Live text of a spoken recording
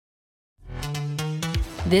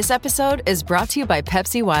This episode is brought to you by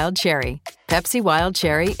Pepsi Wild Cherry. Pepsi Wild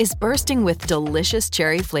Cherry is bursting with delicious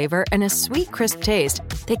cherry flavor and a sweet, crisp taste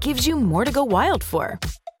that gives you more to go wild for.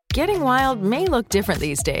 Getting wild may look different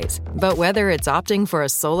these days, but whether it's opting for a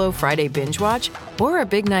solo Friday binge watch or a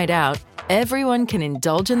big night out, everyone can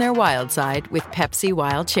indulge in their wild side with Pepsi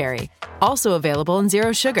Wild Cherry. Also available in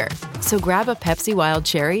Zero Sugar. So grab a Pepsi Wild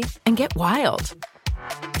Cherry and get wild.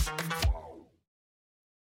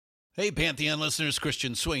 Hey, Pantheon listeners,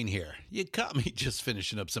 Christian Swain here. You caught me just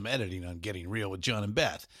finishing up some editing on Getting Real with John and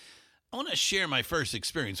Beth. I want to share my first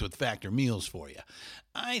experience with Factor meals for you.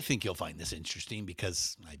 I think you'll find this interesting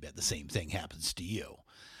because I bet the same thing happens to you.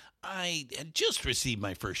 I had just received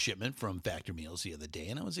my first shipment from Factor Meals the other day,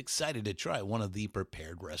 and I was excited to try one of the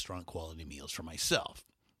prepared restaurant quality meals for myself.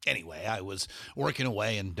 Anyway, I was working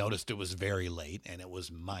away and noticed it was very late, and it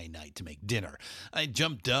was my night to make dinner. I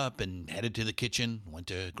jumped up and headed to the kitchen, went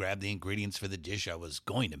to grab the ingredients for the dish I was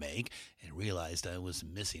going to make, and realized I was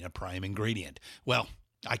missing a prime ingredient. Well,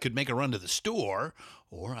 I could make a run to the store,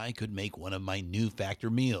 or I could make one of my new Factor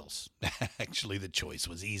meals. Actually, the choice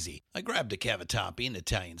was easy. I grabbed a cavatappi, an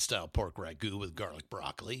Italian-style pork ragu with garlic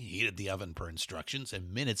broccoli, heated the oven per instructions,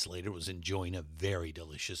 and minutes later was enjoying a very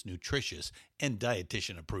delicious, nutritious, and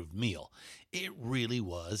dietitian-approved meal. It really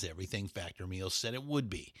was everything Factor Meals said it would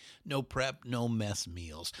be. No prep, no mess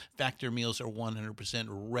meals. Factor Meals are 100%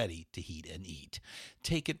 ready to heat and eat.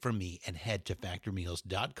 Take it from me and head to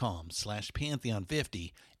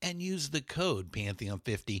factormeals.com/Pantheon50 and use the code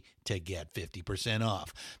Pantheon50 to get 50%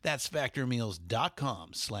 off. That's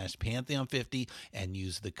factormeals.com/Pantheon50 and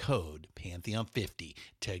use the code Pantheon50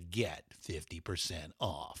 to get 50%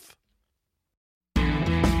 off.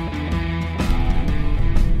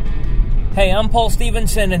 Hey, I'm Paul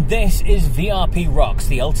Stevenson, and this is VRP Rocks,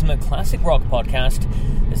 the ultimate classic rock podcast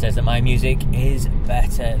that says that my music is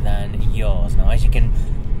better than yours. Now, as you can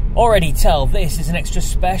already tell, this is an extra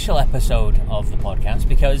special episode of the podcast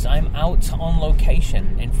because I'm out on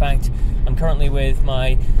location. In fact, I'm currently with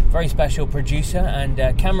my very special producer and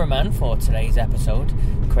cameraman for today's episode,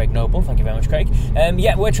 Craig Noble. Thank you very much, Craig.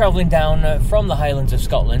 We're travelling down from the Highlands of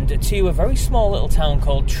Scotland to a very small little town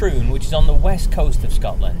called Troon, which is on the west coast of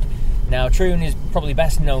Scotland. Now, Troon is probably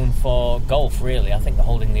best known for golf, really. I think they're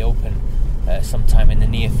holding the Open sometime in the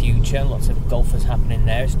near future. Lots of golfers happening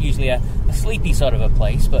there. It's usually a sleepy sort of a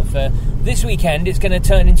place, but for this weekend it's going to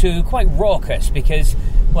turn into quite raucous because,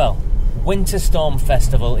 well, WinterStorm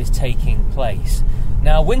Festival is taking place.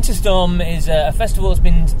 Now, WinterStorm is a festival that's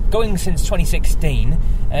been going since 2016.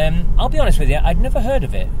 I'll be honest with you, I'd never heard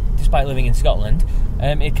of it, despite living in Scotland.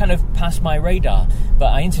 It kind of passed my radar, but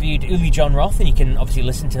I interviewed Uli John Roth, and you can obviously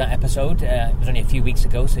listen to that episode. It was only a few weeks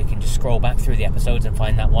ago, so you can just scroll back through the episodes and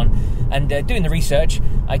find that one. And doing the research,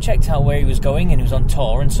 I checked out where he was going, and he was on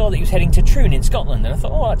tour, and saw that he was heading to Troon in Scotland, and I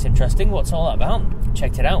thought, oh, that's interesting, what's all that about?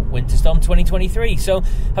 Checked it out, WinterStorm 2023. So,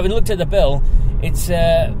 having looked at the bill, it's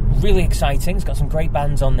really exciting. It's got some great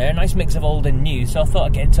bands on there, a nice mix of old and new, so I thought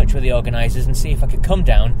I'd get in touch with the organisers and see if I could come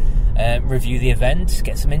down, review the event,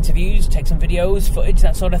 get some interviews, take some videos, footage,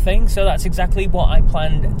 that sort of thing. So that's exactly what I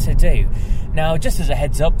planned to do. Now, just as a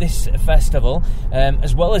heads up, this festival,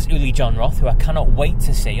 as well as Uli John Roth, who I cannot wait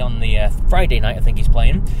to see on the Friday night, I think he's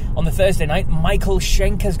playing. On the Thursday night, Michael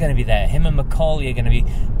Schenker's going to be there. Him and Macaulay are going to be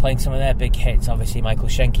playing some of their big hits. Obviously, Michael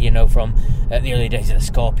Schenker, you know, from the early days of the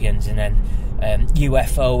Scorpions, and then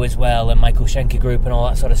UFO as well, and Michael Schenker Group and all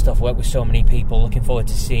that sort of stuff. Worked with so many people. Looking forward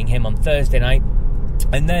to seeing him on Thursday night.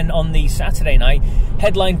 And then on the Saturday night,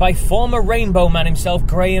 headlined by former Rainbow Man himself,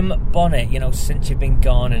 Graham Bonnet, you know, Since You've Been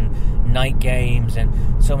Gone and Night Games and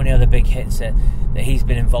so many other big hits that he's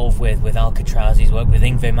been involved with Alcatraz. He's worked with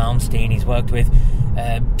Yngwie Malmsteen, he's worked with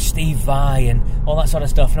Steve Vai and all that sort of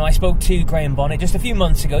stuff. Now, I spoke to Graham Bonnet just a few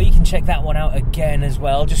months ago. You can check that one out again as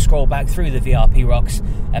well. Just scroll back through the VRP Rocks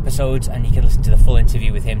episodes and you can listen to the full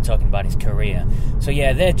interview with him talking about his career. So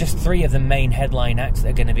yeah, they're just three of the main headline acts that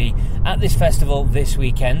are going to be at this festival this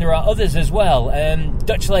weekend. There are others as well.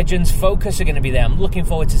 Dutch legends Focus are going to be there. I'm looking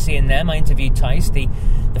forward to seeing them. I interviewed Tice, the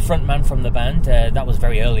front man from the band. That was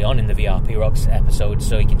very early on in the VRP Rocks episode,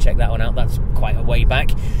 so you can check that one out. That's quite a way back.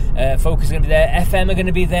 Focus are going to be there. FM are going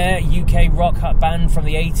to be there. UK rock band from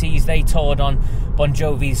the 80s. They toured on Bon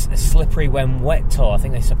Jovi's Slippery When Wet tour. I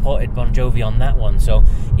think they supported Bon Jovi on that one. So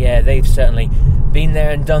yeah, they've certainly been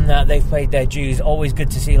there and done that. They've played their dues. Always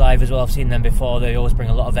good to see live as well. I've seen them before. They always bring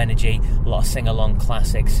a lot of energy, a lot of sing-along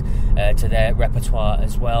classics to their repertoire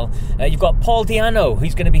as well. You've got Paul Di'Anno,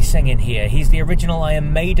 who's going to be singing here. He's the original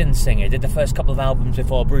Iron Maiden singer. Did the first couple of albums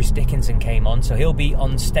before Bruce Dickinson came on, so he'll be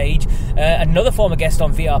on stage. Another former guest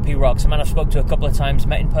on VRP Rocks, a man I've spoke to a couple of times,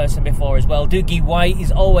 met in person before as well. Doogie White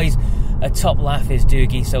is always a top laugh is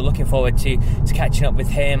Doogie, so looking forward to catching up with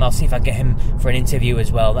him. I'll see if I can get him for an interview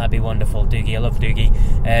as well. That'd be wonderful. Doogie, I love Doogie.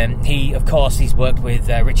 He's worked with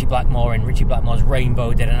Richie Blackmore, and Richie Blackmore's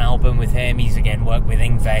Rainbow did an album with him. He's again worked with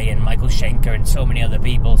Yngwie and Michael Schenker and so many other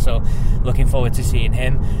people, so looking forward to seeing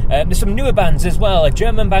him. There's some newer bands as well, a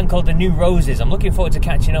German band called the New Roses. I'm looking forward to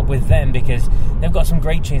catching up with them because they've got some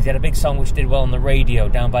great tunes. They had a big song which did well on the radio,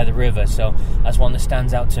 Down by the River, so that's one that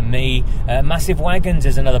stands out to me. Massive Wagons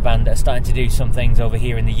is another band that are starting to do some things over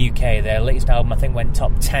here in the UK. Their latest album I think went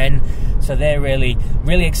top 10, so they're really,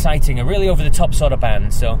 really exciting, a really over the top sort of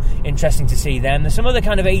band, so interesting to see them. There's some other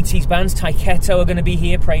kind of 80s bands. Taiketo are going to be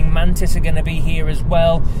here, Praying Mantis are going to be here as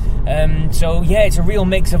well. So yeah, it's a real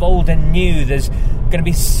mix of old and new. There's going to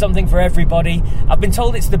be something for everybody. I've been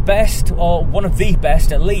told it's the best, or one of the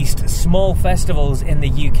best at least, small festivals in the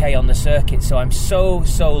UK on the circuit, so I'm so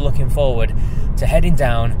looking forward to heading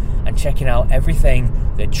down and checking out everything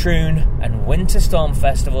that Troon and WinterStorm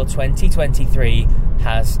Festival 2023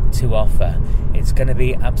 has to offer. It's going to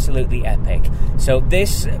be absolutely epic. So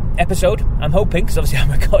this episode, I'm hoping, because obviously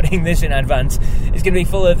I'm recording this in advance, is going to be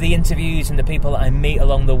full of the interviews and the people that I meet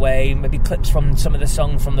along the way, maybe clips from some of the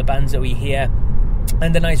songs from the bands that we hear,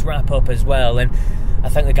 and a nice wrap up as well. And I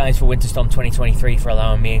thank the guys for WinterStorm 2023 for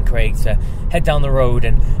allowing me and Craig to head down the road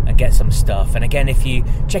and get some stuff. And again, if you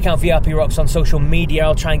check out VRP Rocks on social media,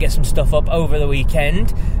 I'll try and get some stuff up over the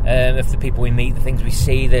weekend of the people we meet, the things we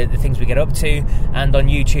see, the things we get up to, and on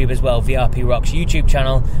YouTube as well, VRP Rocks YouTube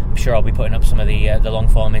channel. I'm sure I'll be putting up some of the long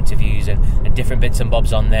form interviews and different bits and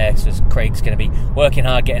bobs on there, so Craig's going to be working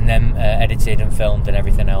hard getting them edited and filmed and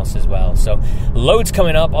everything else as well. So loads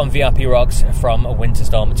coming up on VRP Rocks from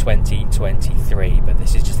WinterStorm 2023. But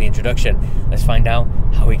this is just the introduction. Let's find out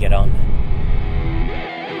how we get on.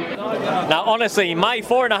 Now, honestly, my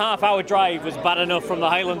 4.5 hour drive was bad enough from the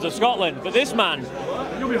Highlands of Scotland, but this man,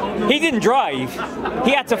 he didn't drive.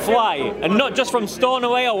 He had to fly, and not just from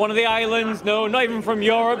Stornoway or one of the islands, no, not even from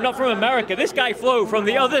Europe, not from America. This guy flew from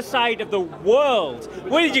the other side of the world.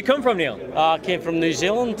 Where did you come from, Neil? I came from New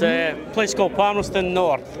Zealand, a place called Palmerston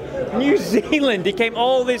North. New Zealand? He came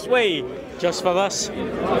all this way? Just for this.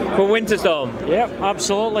 For WinterStorm? Yep,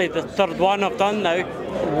 absolutely. The third one I've done now.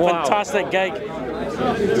 Wow. Fantastic gig.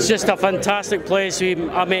 It's just a fantastic place.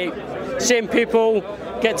 I meet same people,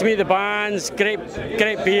 get to meet the bands, great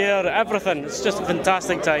beer, everything. It's just a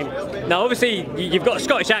fantastic time. Now, obviously, you've got a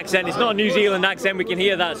Scottish accent. It's not a New Zealand accent. We can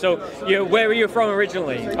hear that. So, where were you from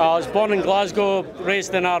originally? I was born in Glasgow,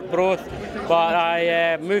 raised in Arbroath, but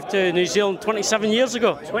I moved to New Zealand 27 years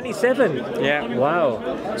ago. 27? Yeah.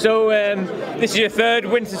 Wow. So, this is your third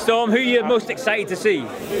WinterStorm. Who are you most excited to see?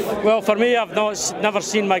 Well, for me, I've never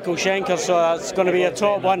seen Michael Schenker, so that's going to be a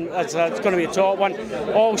top one. It's going to be a top one.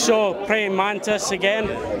 Also, Praying Mantis again.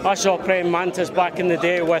 I saw Praying Mantis back in the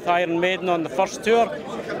day with Iron Maiden on the first tour,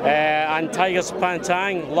 and Tigers of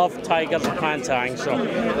Pantang. Love Tigers of Pantang. So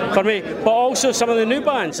for me, but also some of the new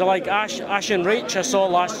bands like Ash and Reach I saw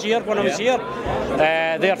last year when I was here.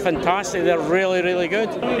 They're fantastic. They're really, really good.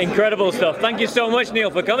 Incredible stuff. Thank you so much,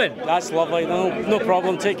 Neil, for coming. That's lovely. No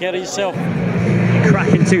problem. Take care of yourself.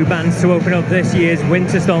 Cracking two bands to open up this year's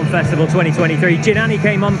WinterStorm Festival 2023. Jinani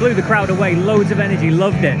came on, blew the crowd away, loads of energy,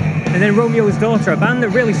 loved it. And then Romeo's Daughter, a band that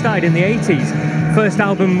really started in the 80s. First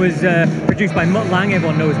album was produced by Mutt Lange.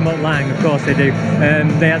 Everyone knows Mutt Lange, of course they do.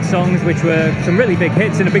 They had songs which were some really big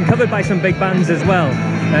hits and have been covered by some big bands as well.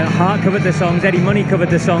 Heart covered the songs, Eddie Money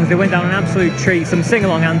covered the songs. They went down an absolute treat, some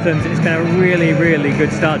sing-along anthems, and it's been a really, really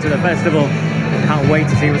good start to the festival. Can't wait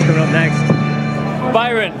to see what's coming up next.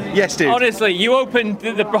 Byron. Yes, dude. Honestly, you opened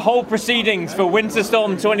the whole proceedings for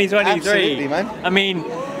WinterStorm 2023. Absolutely, man. I mean,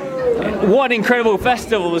 what an incredible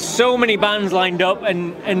festival. There's so many bands lined up,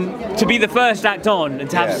 and to be the first act on and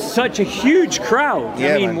to have such a huge crowd.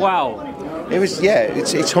 Yeah, I mean, man. Wow. It was,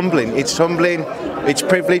 it's humbling. It's humbling. It's a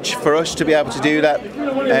privilege for us to be able to do that.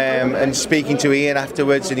 And speaking to Ian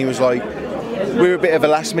afterwards, and he was like, we were a bit of a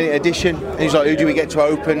last minute addition, and he's like, who do we get to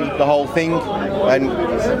open the whole thing? And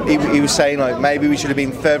he was saying like maybe we should have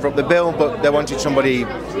been further up the bill, but they wanted somebody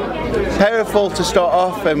powerful to start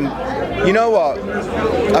off. And you know what,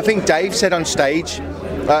 I think Dave said on stage,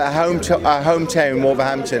 our hometown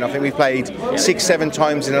Wolverhampton, I think we played 6-7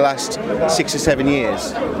 times in the last 6 or 7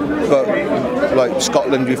 years, but like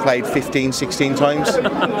Scotland we've played 15-16 times.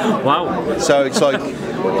 Wow. So it's like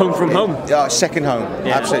home from home. Second home.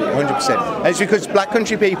 Yeah. Absolutely, 100%. And it's because black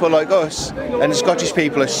country people like us and the Scottish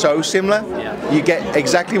people are so similar. You get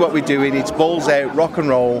exactly what we're doing. It's balls out, rock and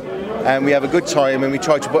roll, and we have a good time, and we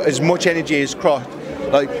try to put as much energy as cross.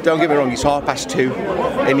 Like, don't get me wrong, it's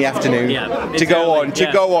 2:30 in the afternoon to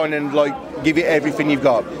go on and like give it everything you've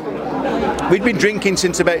got. we'd been drinking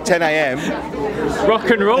since about 10 a.m. Rock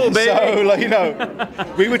and roll, baby. So, like, you know,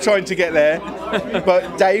 we were trying to get there.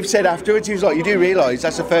 But Dave said afterwards, he was like, you do realise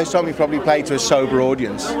that's the first time we probably played to a sober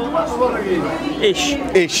audience. Ish.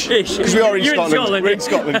 Because we are in Scotland. We're in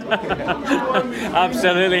Scotland.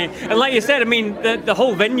 Absolutely. And like you said, I mean, the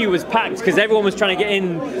whole venue was packed because everyone was trying to get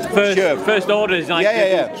in first orders, like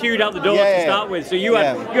queued out the door to start with. So you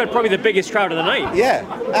had probably the biggest crowd of the night. Yeah,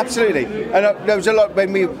 absolutely. And there was a lot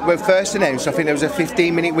when we were first announced. I think there was a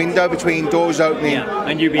 15-minute window between doors opening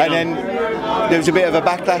and you being and then there was a bit of a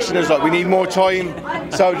backlash, and it was like, we need more time.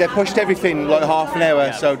 So they pushed everything like half an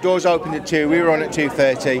hour. So doors opened at 2, we were on at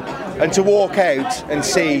 2:30, and to walk out and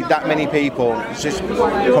see that many people, it's just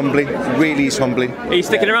humbling. It really is humbling. Are you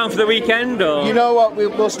sticking around for the weekend, or? You know what?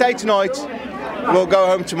 We'll stay tonight. We'll go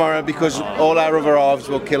home tomorrow because all our other halves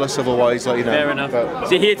will kill us otherwise. Like, you know. Fair enough.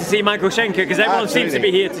 So you're here to see Michael Schenker, because everyone seems to be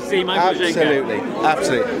here to see Michael Schenker.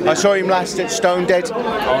 Absolutely. I saw him last at Stone Dead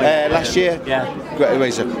last year. Yeah.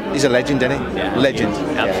 He's a legend, isn't he? Yeah. Legend.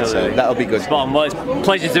 Absolutely. Yeah, so that'll be good. Spot on. Well, it's a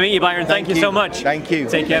pleasure to meet you, Byron. Thank you so much. Thank you.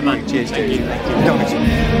 Take care, man. Cheers. Thank you.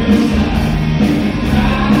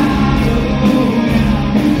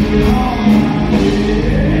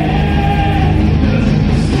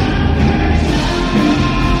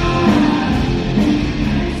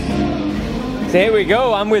 So here we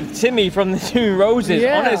go, I'm with Timmy from the Two Roses.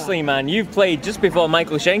 Yeah. Honestly, man, you've played just before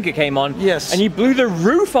Michael Schenker came on. Yes. And you blew the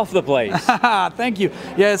roof off the place. Thank you.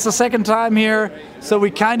 Yeah, it's the second time here, so we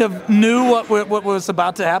kind of knew what was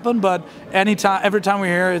about to happen, but every time we're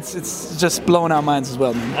here, it's just blowing our minds as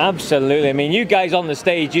well, man. Absolutely. I mean, you guys on the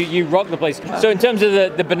stage, you rock the place. So in terms of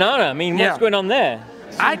the banana, I mean, what's going on there?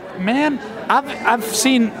 I've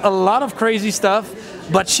seen a lot of crazy stuff,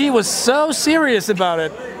 but she was so serious about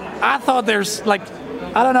it. I thought there's like,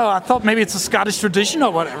 I don't know, I thought maybe it's a Scottish tradition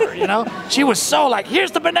or whatever, you know? She was so like,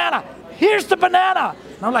 here's the banana! And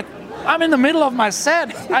I'm like, I'm in the middle of my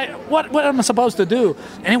set. What am I supposed to do?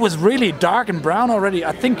 And it was really dark and brown already.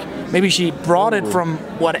 I think maybe she brought it from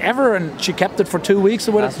whatever and she kept it for 2 weeks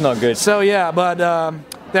or whatever. That's not good. So yeah, but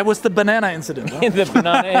that was the banana incident. Huh? The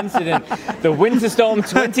banana incident. The WinterStorm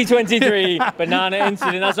 2023 banana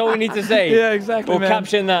incident. That's all we need to say. Yeah, exactly, We'll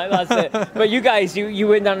caption that. That's it. But you guys, you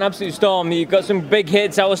went down an absolute storm. You got some big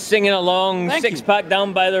hits. I was singing along. Thank Six you. Pack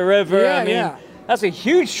Down by the River. Yeah, I mean, that's a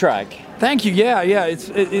huge track. Thank you. Yeah.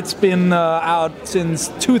 It's been out since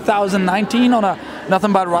 2019 on a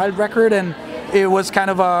Nothing But Wild record, and it was kind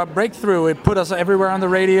of a breakthrough. It put us everywhere on the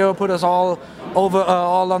radio, put us all over,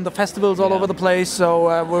 all on the festivals all over the place.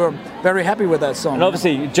 So we're very happy with that song. And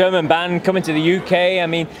obviously, German band coming to the UK. I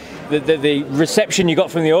mean, the reception you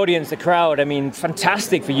got from the audience, the crowd. I mean,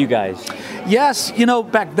 fantastic for you guys. Yes, you know,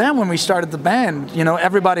 back then when we started the band, you know,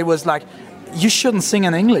 everybody was like, you shouldn't sing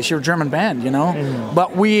in English, you're a German band, you know?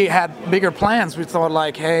 But we had bigger plans. We thought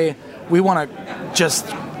like, hey, we want to just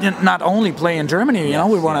not only play in Germany, you know,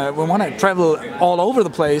 we want to travel all over the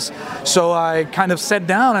place. So I kind of sat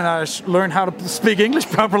down and I learned how to speak English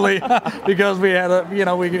properly because we had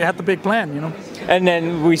the big plan, you know. And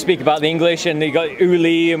then we speak about the English, and they got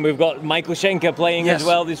Uli, and we've got Michael Schenker playing as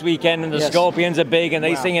well this weekend, and the Scorpions are big, and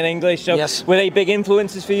they sing in English. So were they big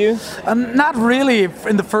influences for you? Not really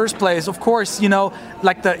in the first place. Of course, you know,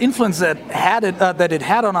 like the influence that it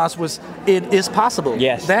had on us was it is possible.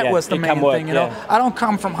 Yes, that was the main thing. You know, I don't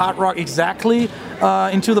come from hard rock exactly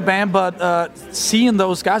into the band, but seeing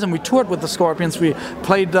those guys, and we toured with the Scorpions. We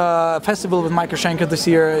played a festival with Michael Schenker this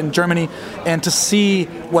year in Germany, and to see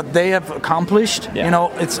what they have accomplished. You know,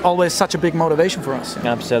 it's always such a big motivation for us.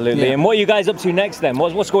 Absolutely. And what are you guys up to next then?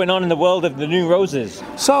 What's going on in the world of the New Roses?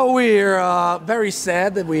 So we're very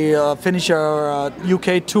sad that we finish our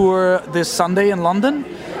UK tour this Sunday in London.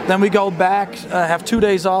 Then we go back, have 2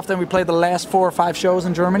 days off, then we play the last 4 or 5 shows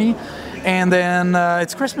in Germany. And then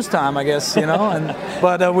it's Christmas time, I guess, you know.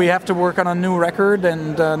 But we have to work on a new record,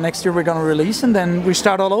 and next year we're going to release, and then we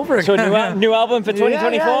start all over again. So new album for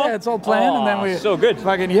 2024? Yeah, it's all planned, and then we so good.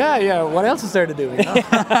 Fucking what else is there to do? You know?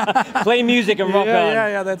 Play music and rock on.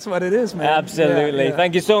 Yeah, that's what it is, man. Absolutely. Yeah.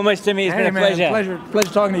 Thank you so much, Timmy. It's been a pleasure.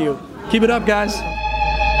 Pleasure talking to you. Keep it up, guys.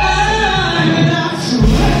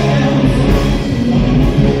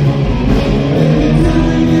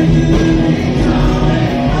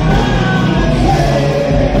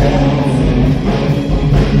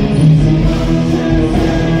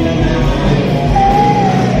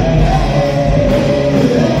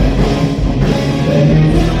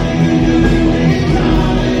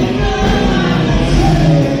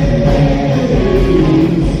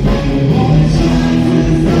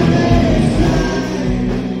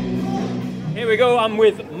 I'm with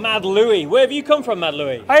Mad Louis. Where have you come from, Mad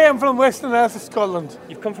Louis? I am from Western Isles of Scotland.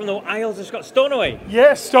 You've come from the Isles of Scotland. Stornoway?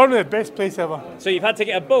 Yes, Stornoway, best place ever. So you've had to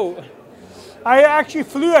get a boat? I actually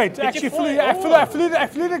flew out. I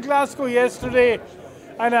flew to Glasgow yesterday,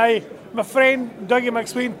 and my friend Dougie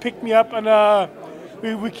McSwain picked me up,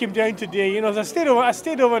 and we came down today. You know, so I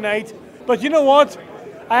stayed overnight. But you know what?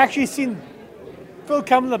 I actually seen Phil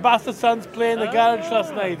Campbell and the Bastard Sons play in the garage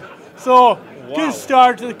last night. So good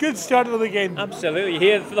start of the weekend. Absolutely.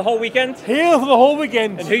 Here for the whole weekend? Here for the whole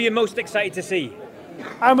weekend. And who are you most excited to see?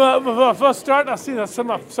 First start, I've seen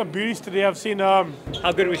some beauties today. I've seen. How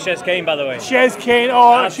good was Shez Kane, by the way? Shez Kane,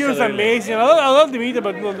 she was amazing. I love to meet her,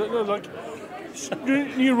 but look,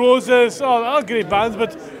 New Roses, all great bands,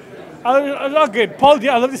 but I love great.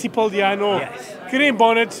 I love to see Paul Diano. Yes. Green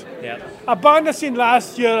Bonnet. Yeah. A band I seen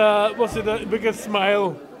last year was the Biggest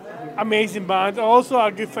Smile. Amazing band. Also,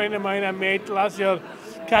 a good friend of mine I met last year,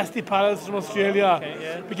 Casty Palace from Australia. Okay,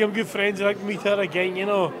 yeah. Became good friends. I'd like to meet her again, you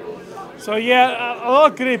know. So yeah, a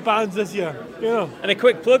lot of great bands this year, you know. And a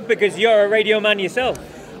quick plug, because you're a radio man yourself.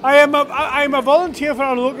 I am a volunteer for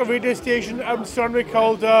a local radio station out in Stornoway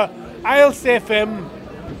called Isles FM,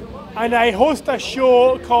 and I host a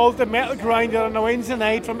show called The Metal Grinder on a Wednesday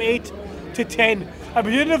night from 8 to 10. I've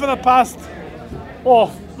been doing it for the past,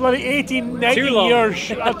 bloody 18, 19 years.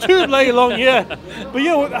 Too bloody long, yeah. But you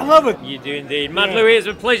know what, I love it. You do indeed. Mad Louis, it's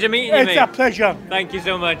a pleasure meeting you, mate. It's a pleasure. Thank you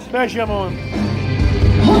so much. Pleasure, man.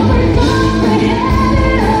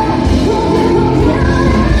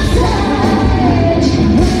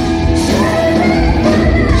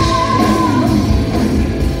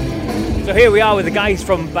 So here we are with the guys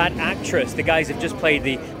from Bad Actress. The guys have just played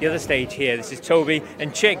the other stage here. This is Toby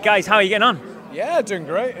and Chick. Guys, how are you getting on? Yeah, doing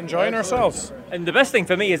great. Enjoying ourselves. And the best thing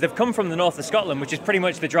for me is they've come from the north of Scotland, which is pretty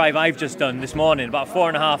much the drive I've just done this morning, about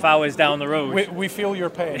 4.5 hours down the road. We feel your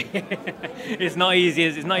pain. It's not easy.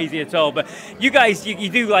 It's not easy at all. But you guys, you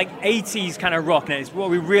do like 80s kind of rock now. It's what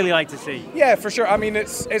we really like to see. Yeah, for sure. I mean,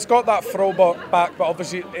 it's got that throwback back, but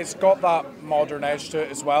obviously it's got that modern edge to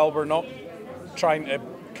it as well. We're not trying to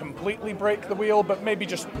completely break the wheel, but maybe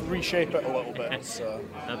just reshape it a little bit. So.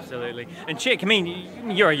 Absolutely. And Chick, I mean,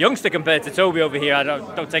 you're a youngster compared to Toby over here. I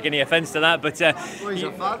don't take any offence to that, but he's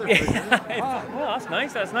a father. Well, that's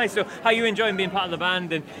nice. That's nice. So, how are you enjoying being part of the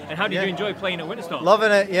band, and how did you enjoy playing at WinterStorm?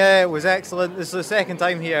 Loving it. Yeah, it was excellent. This is the second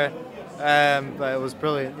time here, but it was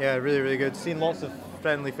brilliant. Yeah, really, really good. Seen lots of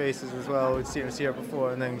friendly faces as well. We'd seen us here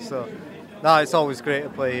before and things. So, it's always great to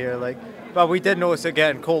play here. But we did notice it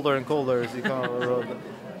getting colder and colder as you come on the road.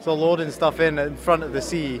 So loading stuff in front of the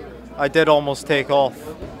sea, I did almost take off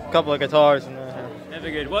a couple of guitars. Never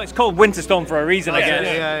good. Well, it's called WinterStorm for a reason, I guess.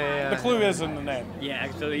 Yeah. The clue is in the name. Yeah,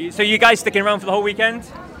 absolutely. So you guys sticking around for the whole weekend?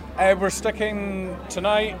 We're sticking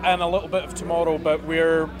tonight and a little bit of tomorrow, but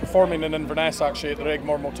we're performing in Inverness actually at the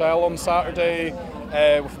Regmore Motel on Saturday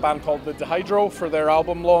with a band called the Dehydro for their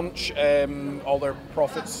album launch. All their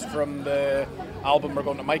profits from the album are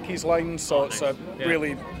going to Mikey's line, so it's a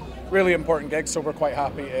really important gig, so we're quite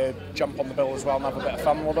happy to jump on the bill as well and have a bit of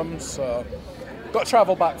fun with them. So got to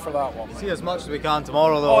travel back for that one. See as much as we can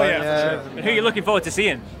tomorrow though. Oh yeah, for sure. And who are you looking forward to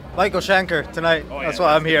seeing? Michael Schenker tonight. Oh, yeah, that's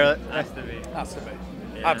why I'm here. Has to be.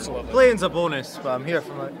 Yeah. Absolutely. Playing's a bonus, but I'm here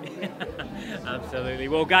for it. Absolutely.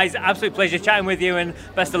 Well, guys, absolute pleasure chatting with you, and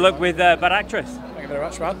best of luck with Bad Actress. Thank you very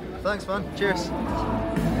much, man. Thanks, man. Cheers.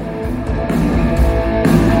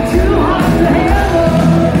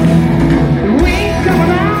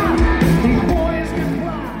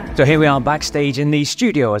 So here we are backstage in the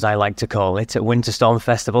studio, as I like to call it, at WinterStorm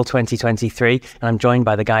Festival 2023, and I'm joined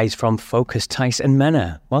by the guys from Focus, Tice and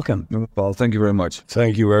Menna. Welcome. Well, thank you very much.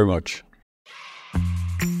 Thank you very much.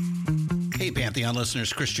 Hey, Pantheon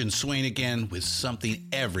listeners, Christian Swain again with something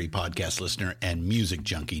every podcast listener and music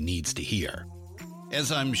junkie needs to hear.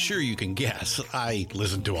 As I'm sure you can guess, I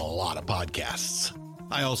listen to a lot of podcasts.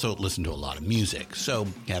 I also listen to a lot of music, so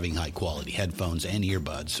having high-quality headphones and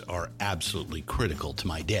earbuds are absolutely critical to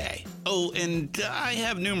my day. Oh, and I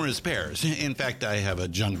have numerous pairs. In fact, I have a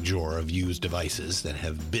junk drawer of used devices that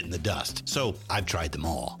have bitten the dust, so I've tried them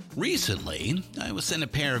all. Recently, I was sent a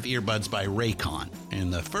pair of earbuds by Raycon,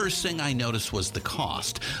 and the first thing I noticed was the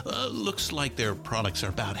cost. Looks like their products are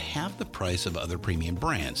about half the price of other premium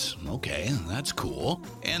brands. Okay, that's cool.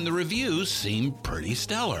 And the reviews seem pretty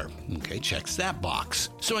stellar. Okay, checks that box.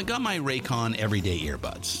 So I got my Raycon everyday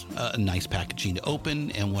earbuds. A nice packaging to open,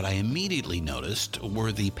 and what I immediately noticed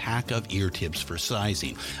were the pack of ear tips for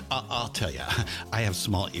sizing. I'll tell you, I have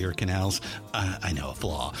small ear canals. I know a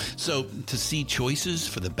flaw. So to see choices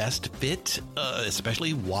for the best fit,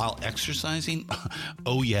 especially while exercising,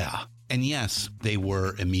 oh yeah. And yes, they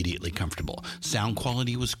were immediately comfortable. Sound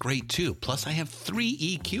quality was great too. Plus, I have 3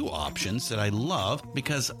 EQ options that I love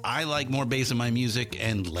because I like more bass in my music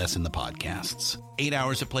and less in the podcasts. 8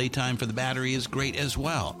 hours of playtime for the battery is great as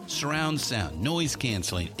well. Surround sound, noise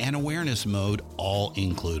canceling, and awareness mode all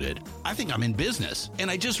included. I think I'm in business,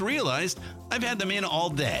 and I just realized I've had them in all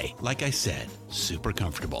day. Like I said, super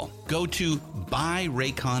comfortable. Go to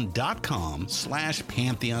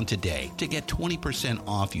buyraycon.com/Pantheon today to get 20%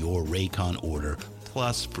 off your Raycon order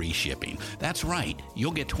plus free shipping. That's right.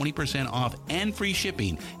 You'll get 20% off and free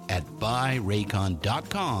shipping at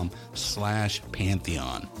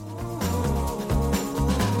buyraycon.com/Pantheon.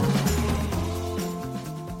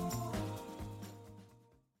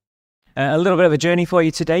 A little bit of a journey for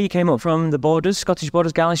you today. You came up from the borders, Scottish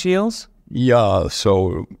borders, Galashiels. Yeah,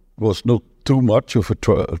 so it was not too much of a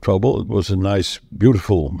trouble. It was a nice,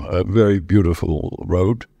 beautiful, very beautiful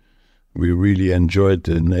road. We really enjoyed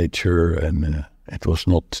the nature, and it was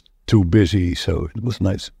not too busy, so it was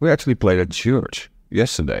nice. We actually played at church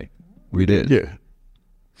yesterday. We did. Yeah.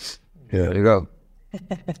 There you go.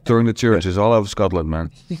 Touring the churches all over Scotland,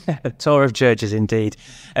 man. A tour of churches, indeed.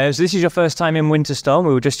 So this is your first time in WinterStorm.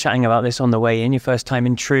 We were just chatting about this on the way in, your first time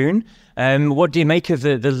in Troon. What do you make of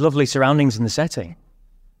the lovely surroundings and the setting?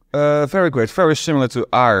 Very great. Very similar to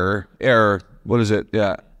Air. What is it?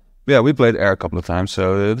 Yeah, we played Air a couple of times,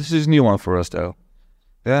 so this is a new one for us, though.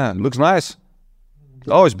 Yeah, it looks nice. It's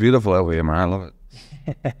always beautiful over here, man. I love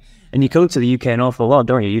it. And you come to the UK an awful lot,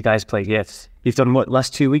 don't you? You guys play, yes. You've done, what,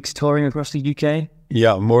 last 2 weeks touring across the UK?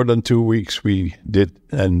 Yeah, more than 2 weeks we did,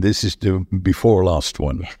 and this is the before last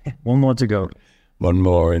one. One more to go. One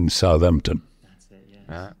more in Southampton. That's it,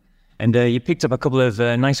 yeah. And you picked up a couple of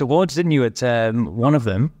nice awards, didn't you, at one of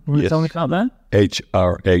them? Want to tell me about that?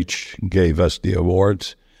 HRH gave us the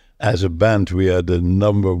awards. As a band, we had the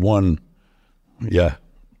 #1,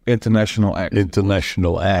 International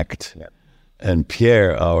act. Yeah. And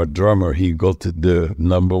Pierre, our drummer, he got the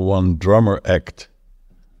 #1 drummer act,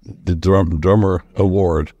 the drummer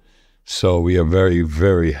award. So we are very,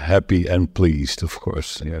 very happy and pleased, of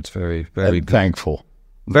course. Yeah, it's very, very and thankful.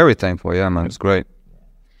 Very thankful, yeah, man. It's great.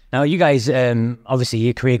 Now, you guys, obviously,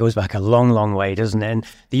 your career goes back a long, long way, doesn't it? And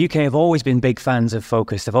the UK have always been big fans of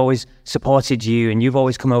Focus. They've always supported you, and you've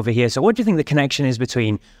always come over here. So what do you think the connection is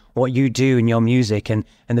between what you do and your music and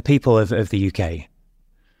the people of the UK?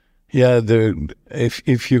 Yeah,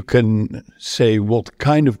 if you can say what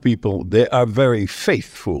kind of people, they are very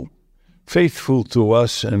faithful to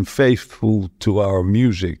us and faithful to our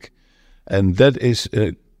music. And that is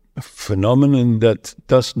a phenomenon that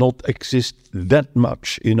does not exist that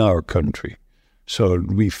much in our country. So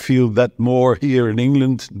we feel that more here in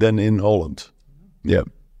England than in Holland. Yeah.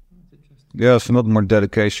 Yeah, it's a lot more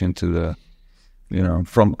dedication to the,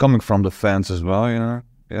 coming from the fans as well,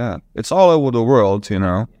 Yeah, it's all over the world,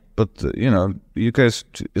 But the UK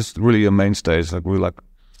is really a mainstay. It's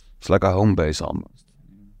like a home base almost.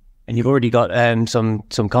 And you've already got some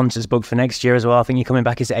concerts booked for next year as well. I think you're coming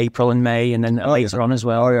back is April and May, and then later on as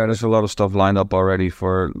well. Oh yeah, there's a lot of stuff lined up already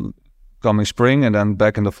for coming spring, and then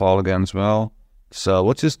back in the fall again as well. So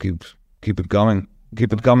we'll just keep it going,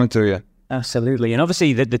 keep it coming to you. Absolutely. And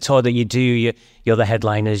obviously the tour that you do, you're the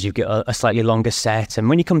headliners, you've got a slightly longer set. And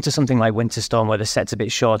when you come to something like WinterStorm where the set's a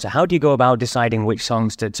bit shorter, how do you go about deciding which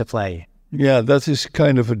songs to play? Yeah, that is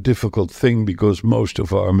kind of a difficult thing because most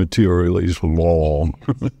of our material is long.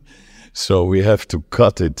 So we have to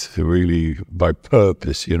cut it really by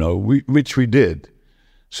purpose, which we did.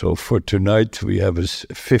 So for tonight we have a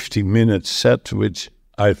 50-minute set, which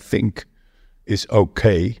I think is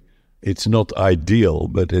okay. It's not ideal,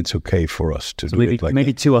 but it's okay for us to do it like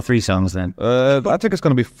maybe 2 or 3 songs then. I think it's going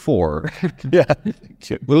to be 4. Yeah.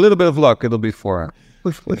 With a little bit of luck, it'll be 4.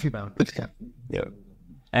 Yeah.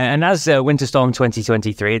 And as WinterStorm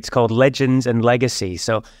 2023, it's called Legends and Legacy.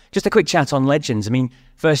 So just a quick chat on Legends. I mean,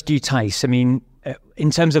 first you, Tice. I mean, in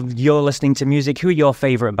terms of your listening to music, who are your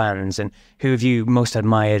favourite bands and who have you most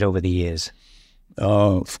admired over the years?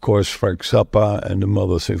 Of course, Frank Zappa and the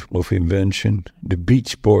Mothers of Invention, the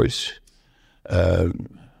Beach Boys.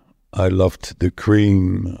 I loved the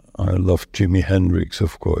Cream. I loved Jimi Hendrix,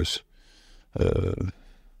 of course.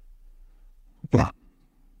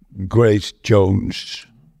 Grace Jones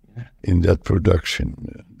in that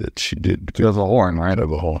production that she did. She has a horn, right?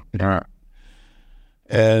 Have a horn. Yeah.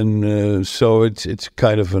 And so it's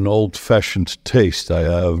kind of an old-fashioned taste I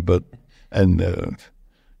have,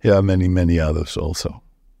 many others also.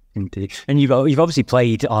 Indeed. And you've obviously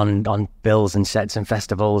played on bills and sets and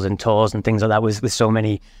festivals and tours and things like that with so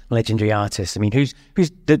many legendary artists. I mean, who's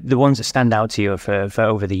the ones that stand out to you for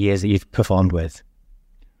over the years that you've performed with?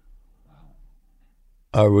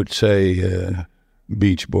 I would say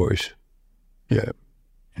Beach Boys. Yeah,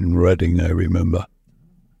 in Reading, I remember.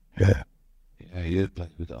 Yeah. Yeah, you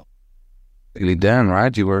played with them. Steely Dan,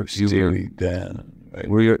 right? Steely Dan.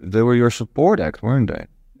 Right. They were your support act, weren't they?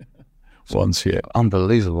 Once, yeah.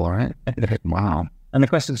 Unbelievable, right? Wow. And the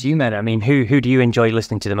question to you, Matt, I mean, who do you enjoy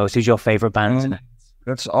listening to the most? Who's your favourite band?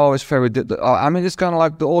 That's always very... I mean, it's kind of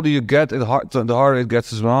like the older you get, the harder it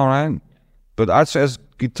gets as well, right? But I'd say as far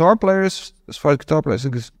as guitar players, I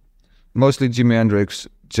think it's mostly Jimi Hendrix,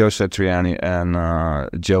 Joe Satriani,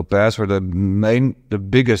 and Joe Pass were the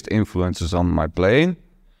biggest influences on my playing.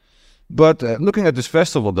 But looking at this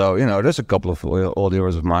festival, though, there's a couple of old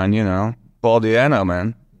heroes of mine, Paul Di'Anno,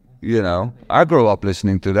 man. I grew up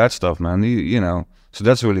listening to that stuff, man. So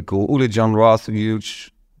that's really cool. Uli John Roth,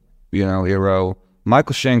 huge, hero.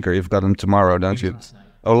 Michael Schenker, you've got him tomorrow, don't you?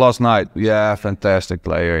 Last night. Yeah, fantastic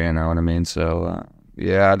player, you know what I mean? So,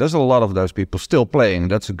 there's a lot of those people still playing.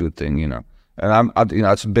 That's a good thing, And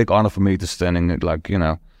it's a big honor for me to standing,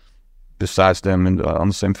 besides them on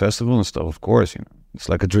the same festival and stuff, of course, It's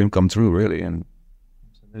like a dream come true, really, and...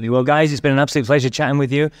 Well, guys, it's been an absolute pleasure chatting with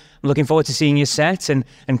you. I'm looking forward to seeing your set and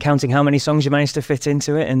counting how many songs you managed to fit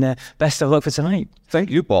into it. And best of luck for tonight. Thank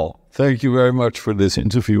you, Paul. Thank you very much for this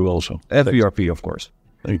interview also. At VRP, of course.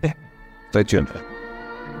 Thank you. Stay tuned.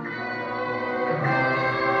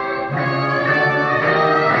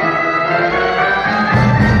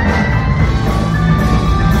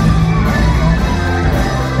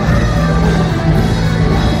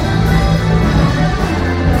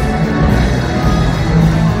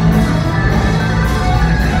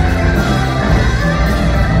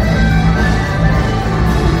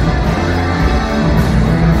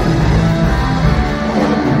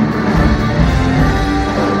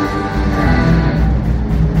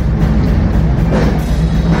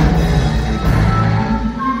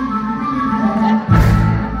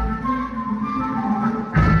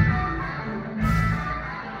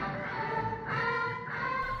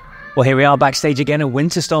 Well, here we are backstage again at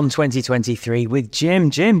WinterStorm 2023 with Jim.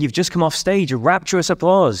 Jim, you've just come off stage. A rapturous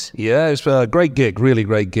applause. Yeah, it was a great gig, really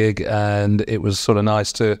great gig, and it was sort of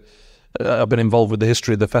nice to... I've been involved with the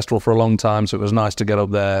history of the festival for a long time, so it was nice to get up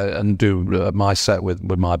there and do my set with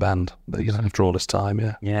my band, after all this time,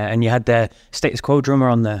 yeah. Yeah, and you had the Status Quo drummer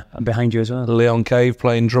on there behind you as well. Leon Cave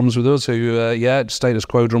playing drums with us, who, Status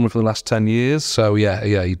Quo drummer for the last 10 years, so he's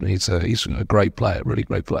a great player, really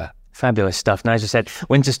great player. Fabulous stuff. And as I said,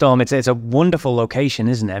 WinterStorm, it's a wonderful location,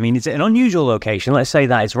 isn't it? I mean, it's an unusual location. Let's say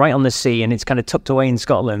that. It's right on the sea and it's kind of tucked away in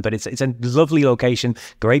Scotland, but it's a lovely location,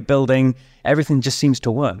 great building. Everything just seems to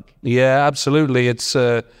work. Yeah, absolutely. It's,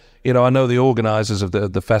 I know the organisers of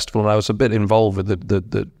the festival, and I was a bit involved with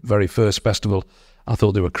the very first festival. I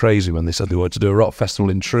thought they were crazy when they said they wanted to do a rock festival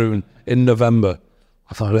in Troon in November.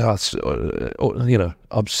 I thought, that's,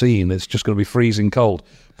 obscene. It's just going to be freezing cold.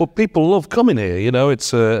 But people love coming here,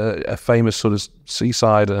 It's a famous sort of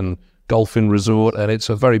seaside and golfing resort, and it's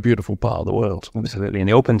a very beautiful part of the world. Absolutely. And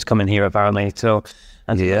the Open's coming here apparently, so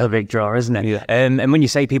that's a big draw, isn't it? Yeah. And when you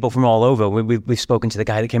say people from all over, we've spoken to the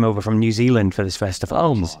guy that came over from New Zealand for this festival.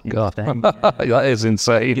 Oh, my God. That is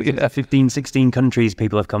insane. 15, 16 countries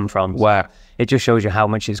people have come from. Wow. It just shows you how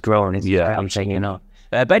much it's grown. It's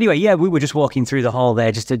But anyway, we were just walking through the hall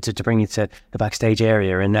there just to bring you to the backstage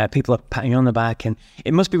area, and people are patting you on the back, and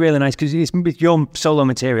it must be really nice because it's your solo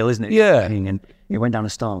material, isn't it? Yeah. And it went down a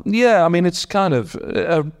storm. Yeah, I mean, it's kind of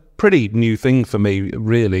a pretty new thing for me,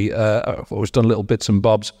 really. I've always done little bits and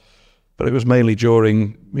bobs, but it was mainly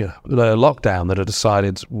during the lockdown that I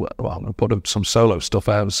decided, well, I'm going to put some solo stuff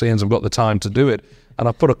out, seeing as I've got the time to do it. And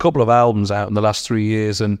I've put a couple of albums out in the last 3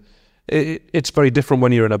 years, and it's very different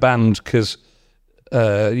when you're in a band because...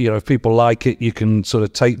 if people like it, you can sort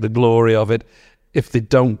of take the glory of it. If they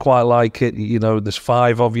don't quite like it, there's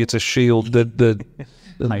 5 of you to shield the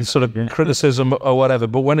sort of criticism or whatever.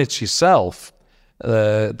 But when it's yourself,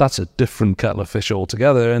 that's a different kettle of fish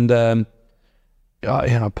altogether. And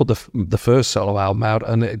I put the first solo album out,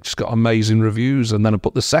 and it just got amazing reviews. And then I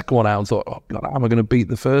put the second one out and thought, oh God, how am I going to beat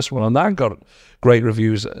the first one? And that got great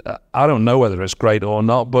reviews. I don't know whether it's great or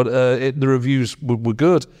not, but the reviews were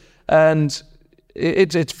good. And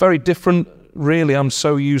it's very different, really. I'm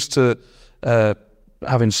so used to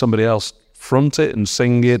having somebody else front it and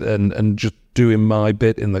sing it and just doing my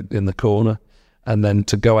bit in the corner, and then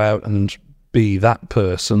to go out and be that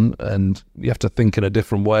person, and you have to think in a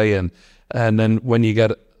different way, and then when you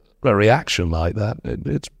get a reaction like that,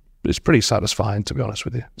 it's pretty satisfying, to be honest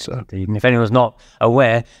with you. So, and if anyone's not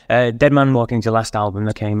aware, Dead Man Walking's your last album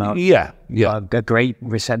that came out. Yeah. A great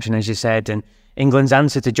reception, as you said, and England's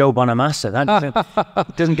answer to Joe Bonamassa.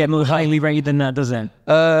 That doesn't get more highly rated than that, does it?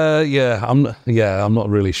 I'm not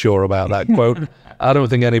really sure about that quote. I don't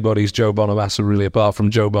think anybody's Joe Bonamassa really, apart from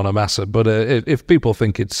Joe Bonamassa. But if people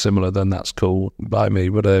think it's similar, then that's cool by me.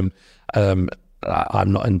 But I'm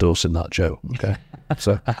not endorsing that, Joe. Okay,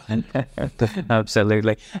 so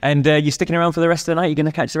absolutely. And you sticking around for the rest of the night? You're going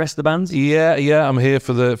to catch the rest of the bands? Yeah. I'm here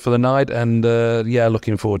for the night, and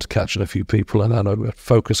looking forward to catching a few people. And I know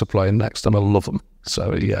Focus are playing next, and I love them.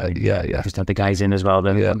 So yeah. Just have the guys in as well.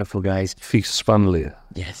 They're wonderful guys. Feast Family.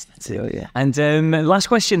 Yes, that's it. Yeah. And last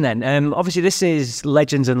question then. Obviously, this is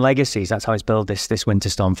Legends and Legacies. That's how it's billed, this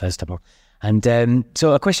WinterStorm Festival. And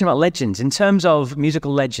so a question about legends. In terms of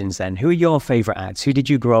musical legends then, who are your favourite acts? Who did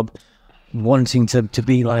you grow up wanting to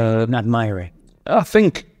be like and admiring? I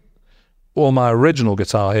think, my original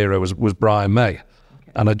guitar hero was Brian May. Okay.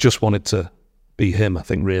 And I just wanted to be him, I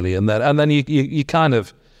think, really. And then you kind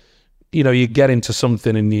of, you get into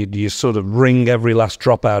something and you sort of wring every last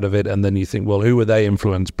drop out of it, and then you think, well, who were they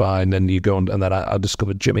influenced by? And then you go and then I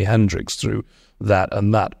discovered Jimi Hendrix through that,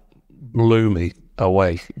 and that blew me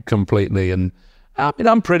away completely. And I mean,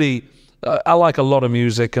 I'm pretty I like a lot of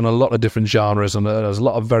music and a lot of different genres, and there's a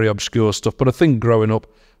lot of very obscure stuff, but I think growing up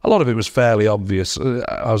a lot of it was fairly obvious.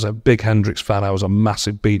 I was a big Hendrix fan, I was a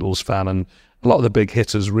massive Beatles fan, and a lot of the big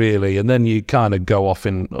hitters really, and then you kind of go off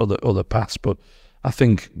in other paths. But I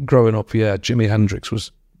think growing up, Jimi Hendrix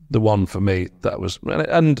was the one for me. That was,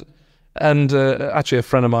 and actually a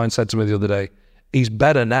friend of mine said to me the other day, he's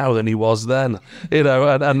better now than he was then,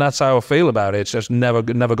 and that's how I feel about it. It's just never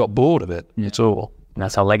got bored of it at all. And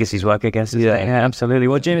that's how legacies work, I guess. Yeah, absolutely.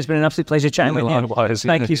 Well, Jim, it's been an absolute pleasure chatting with you.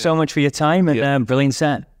 Thank you so much for your time, and brilliant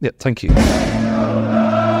set. Yeah, thank you.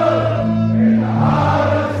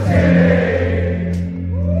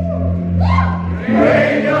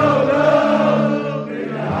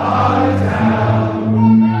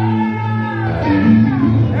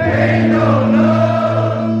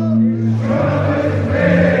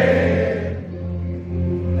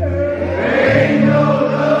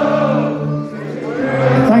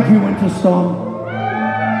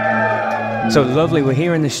 So lovely. We're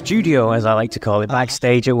here in the studio, as I like to call it,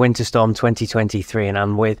 backstage at WinterStorm 2023, and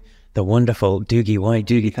I'm with the wonderful Doogie White.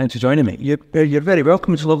 Doogie, thanks for joining me. You're very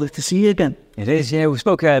welcome. It's lovely to see you again. It is, yeah. We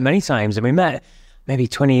spoke many times, and we met maybe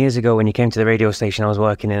 20 years ago when you came to the radio station I was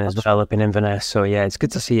working in as well up in Inverness. So yeah, it's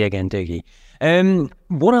good to see you again, Doogie.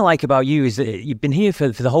 What I like about you is that you've been here for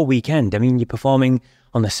the whole weekend. I mean, you're performing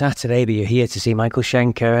on the Saturday, but you're here to see Michael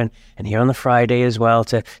Schenker, and here on the Friday as well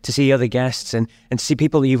to see other guests and to see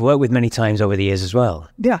people that you've worked with many times over the years as well.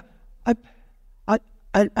 Yeah,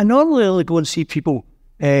 I normally only go and see people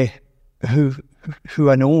who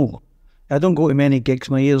I know. I don't go to many gigs.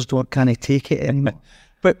 My ears don't kind of take it anymore.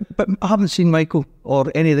 But I haven't seen Michael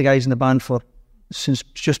or any of the guys in the band since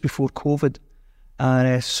just before COVID,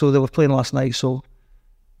 and so they were playing last night. So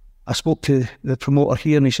I spoke to the promoter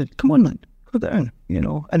here, and he said, "Come on, man, go down,"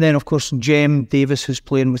 And then of course Jem Davis, who's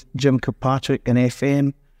playing with Jim Kirkpatrick and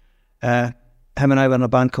FM. Him and I were in a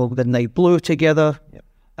band called Midnight Blue together. Yep.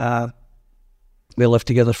 We lived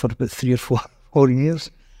together for about 3 or 4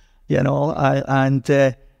 years, and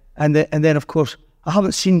then of course I have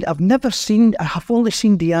only seen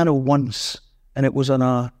Deanna once, and it was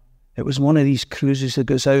one of these cruises that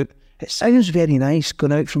goes out. It sounds very nice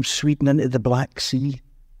going out from Sweden into the Black Sea.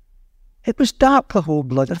 It was dark the whole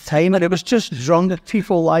bloody time, and it was just drunk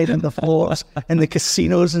people lying on the floors in the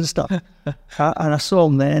casinos and stuff. And I saw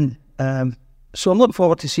him then. So I'm looking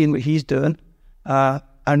forward to seeing what he's doing.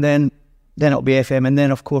 And then it'll be FM, and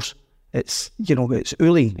then of course it's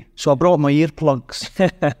Uli. So I brought my earplugs.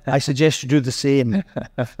 I suggest you do the same.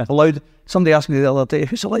 Somebody asked me the other day,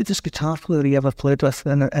 who's the loudest guitar player you ever played with?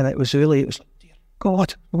 And it was Uli. It was like, dear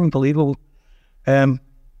God, unbelievable. And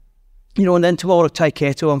then tomorrow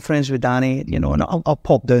Taiketo, I'm friends with Danny, and I'll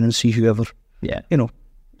pop down and see whoever. Yeah.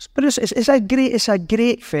 But it's a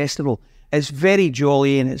great festival. It's very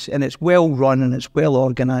jolly, and it's well run, and it's well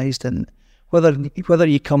organised, and whether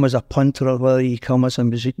you come as a punter or whether you come as a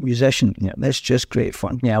musician, it's just great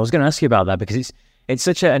fun. Yeah, I was going to ask you about that, because it's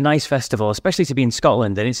such a nice festival, especially to be in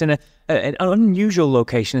Scotland, and it's in an unusual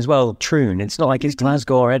location as well, Troon. It's not like it's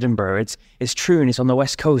Glasgow or Edinburgh. It's Troon. It's on the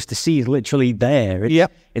west coast. The sea is literally there.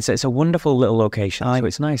 It's a wonderful little location. So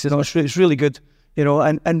it's nice. It's really good.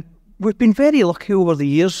 And we've been very lucky over the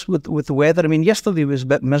years with the weather. I mean, yesterday was a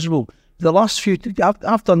bit miserable. The last few,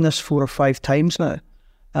 I've done this 4 or 5 times now,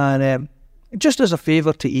 and just as a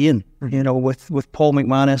favour to Ian, with Paul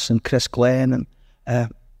McManus and Chris Glenn, and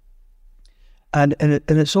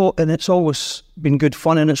it's always been good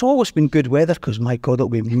fun, and it's always been good weather, because my God, it'll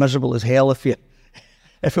be miserable as hell if it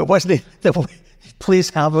wasn't plays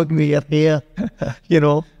havoc with your hair. You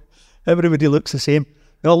know, everybody looks the same.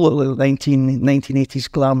 They all look like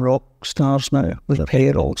 1980s glam rock stars now with their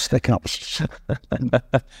hair all sticking up.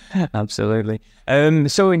 Absolutely.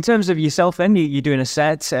 So in terms of yourself then, you're doing a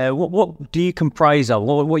set. What do you comprise of?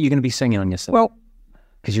 What are you going to be singing on your set? Well,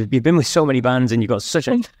 because you've been with so many bands and you've got such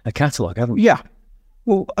a catalogue, haven't you? Yeah.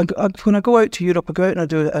 Well, when I go out to Europe, I go out and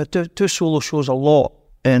I do solo shows a lot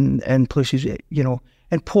in places, you know,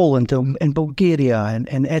 in Poland, in Bulgaria,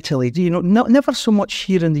 in Italy. You know, never so much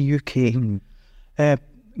here in the UK.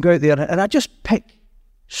 Go out there and I just pick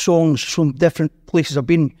songs from different places. I've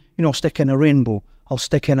been, you know, stick in a Rainbow, I'll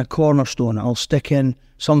stick in a Cornerstone, I'll stick in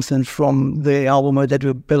something from the album I did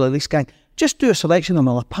with Billy Lee's Gang. Just do a selection of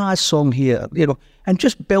them, a Paz song here, you know, and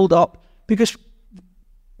just build up. Because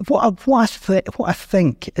what I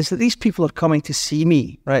think is that these people are coming to see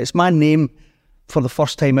me, right? It's my name for the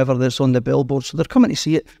first time ever that's on the billboard, so they're coming to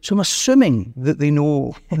see it. So I'm assuming that they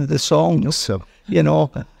know the songs, so, you know.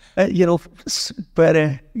 You know, but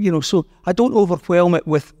you know, so I don't overwhelm it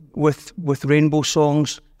with Rainbow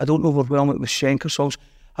songs. I don't overwhelm it with Schenker songs.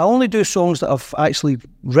 I only do songs that I've actually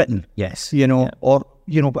written. Yes, you know, or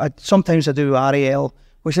you know, sometimes I do Ariel,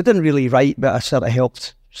 which I didn't really write, but I sort of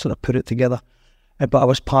helped sort of put it together. But I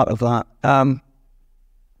was part of that.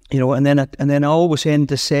 You know, and then I always end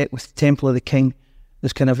the set with Temple of the King,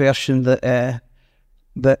 this kind of version that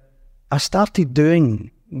I started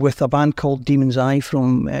doing with a band called Demon's Eye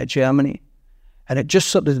from Germany. And it just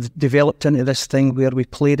sort of developed into this thing where we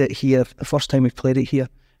played it here, the first time we played it here,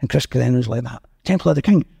 and Chris Glenn was like, that Temple of the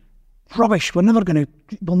King, rubbish, we'll never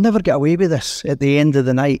get away with this at the end of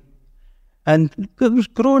the night. And there was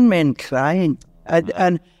grown men crying.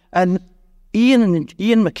 And Ian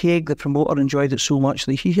McCaig, the promoter, enjoyed it so much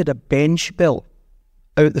that he had a bench built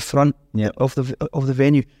out the front of the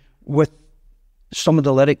venue with some of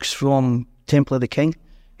the lyrics from Temple of the King.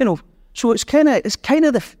 You know, so it's kind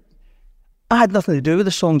of I had nothing to do with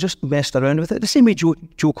the song, just messed around with it. The same way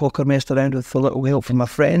Joe Cocker messed around with A Little Help from My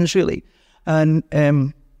Friends, really. And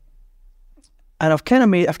I've kind of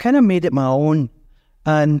made it my own,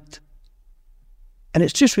 and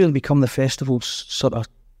it's just really become the festival's sort of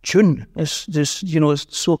tune. It's just, you know,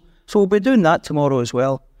 so we'll be doing that tomorrow as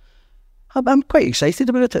well. I'm quite excited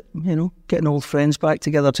about it, you know, getting old friends back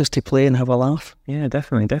together just to play and have a laugh. Yeah,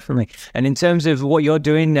 definitely. And in terms of what you're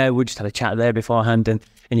doing, we just had a chat there beforehand, and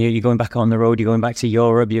you're going back on the road, you're going back to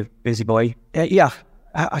Europe, you're a busy boy. Yeah,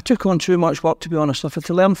 I took on too much work, to be honest. I've had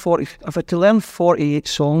to learn 48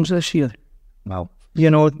 songs this year. Wow. You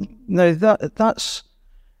know, now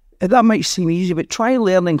that might seem easy, but try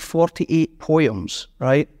learning 48 poems,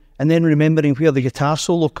 right? And then remembering where the guitar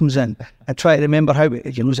solo comes in, and try to remember how,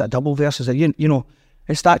 you know, is it a double verse? Is it, you know,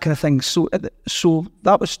 it's that kind of thing. So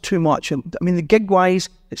that was too much. I mean, the gig-wise,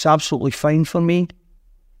 it's absolutely fine for me.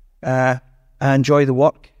 I enjoy the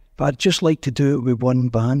work, but I'd just like to do it with one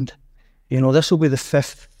band. You know, this will be the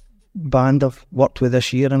 5th band I've worked with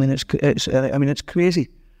this year. I mean, it's crazy.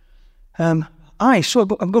 So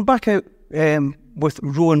I'm going back out with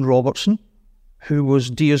Rowan Robertson, who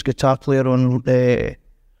was Deer's guitar player on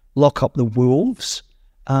Lock Up the Wolves,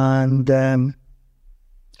 and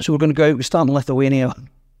so we're going to go out. We start in Lithuania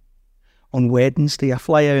on Wednesday. I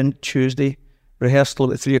fly out on Tuesday,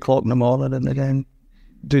 rehearsal at 3 o'clock in the morning, and then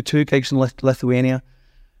do 2 gigs in Lithuania,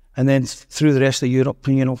 and then through the rest of Europe,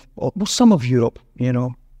 you know, well, some of Europe, you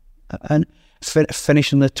know, and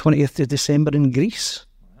finish on the 20th of December in Greece.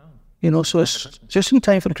 Wow. You know, so it's just in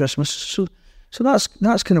time for Christmas. So that's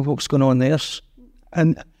kind of what's going on there,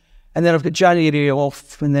 and then I've got January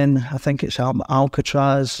off, and then I think it's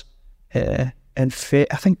Alcatraz, and I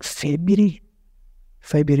think February,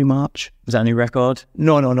 March. Was that a new record?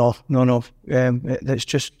 No. It's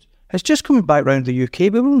just coming back round the UK.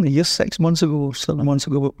 We were only here 7 months ago,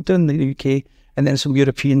 we're doing the UK, and then some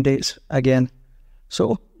European dates again.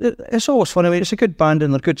 So it's always fun. I mean, it's a good band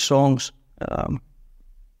and they're good songs.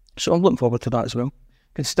 So I'm looking forward to that as well.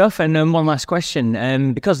 Good stuff. And one last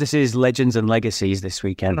question. Because this is Legends and Legacies this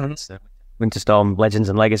weekend, so WinterStorm Legends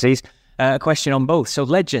and Legacies, a question on both. So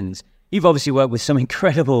Legends, you've obviously worked with some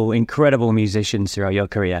incredible musicians throughout your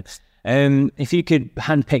career. If you could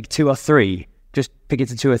handpick 2 or 3, just pick it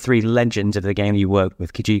to 2 or 3 legends of the game you worked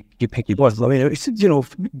with, could you pick your... Well, I mean, it's, you know,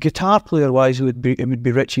 guitar player-wise, it would be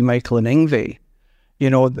Richie, Michael and Yngwie. You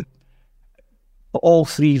know, all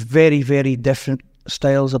 3 very, very different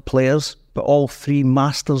styles of players, but all 3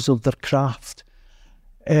 masters of their craft.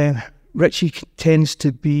 Richie tends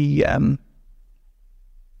to be,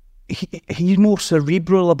 he's more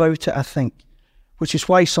cerebral about it, I think, which is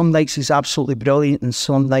why some nights he's absolutely brilliant and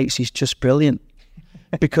some nights he's just brilliant.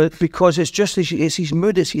 because it's just it's his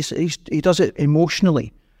mood. He does it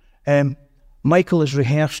emotionally. Michael is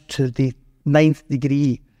rehearsed to the 9th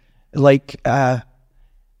degree, like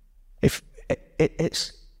if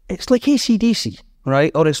it's like AC/DC,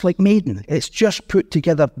 right? Or it's like Maiden. It's just put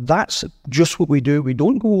together. That's just what we do. We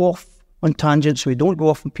don't go off on tangents. We don't go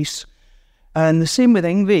off on pieces. And the same with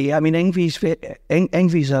Yngwie. I mean,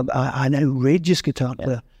 Yngwie's an outrageous guitar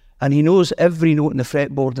player, and he knows every note in the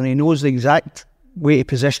fretboard, and he knows the exact way to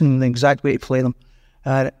position them, the exact way to play them.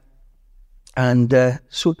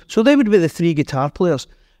 So they would be the 3 guitar players,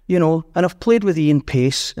 you know. And I've played with Ian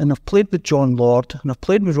Pace, and I've played with John Lord, and I've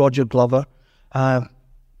played with Roger Glover.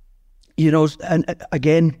 You know, and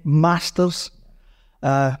again, masters.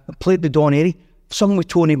 I played with Don Airey, sung with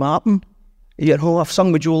Tony Martin. You know, I've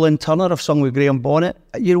sung with Joe Lynn Turner. I've sung with Graham Bonnet.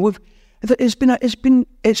 You know, it's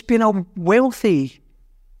been a wealthy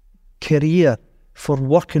career for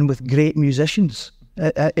working with great musicians.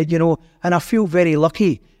 You know, and I feel very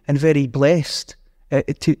lucky and very blessed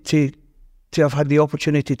to have had the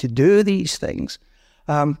opportunity to do these things.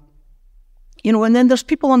 You know, and then there's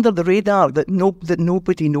people under the radar that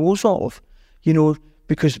nobody knows of. You know,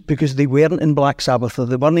 because they weren't in Black Sabbath, or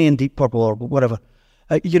they weren't in Deep Purple, or whatever.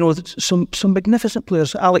 You know, some magnificent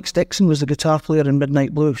players. Alex Dixon was the guitar player in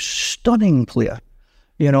Midnight Blue, stunning player.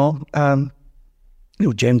 You know,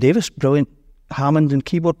 Jem Davis, brilliant Hammond and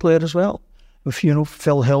keyboard player as well. With, you know,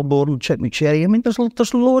 Phil Hillborn, Chick McSherry. I mean, there's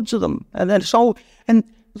loads of them, and then it's all. And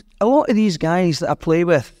a lot of these guys that I play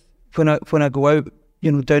with when I go out,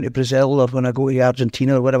 you know, down to Brazil, or when I go to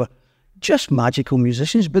Argentina or whatever, just magical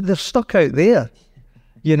musicians, but they're stuck out there,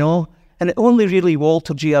 you know. And it only really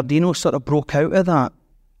Walter Giardino sort of broke out of that.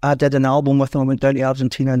 I did an album with him. I went down to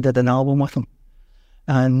Argentina and did an album with him.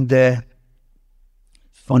 And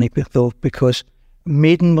funny though, because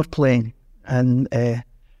Maiden were playing, and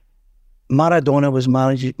Maradona was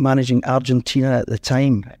managing Argentina at the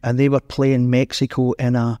time, and they were playing Mexico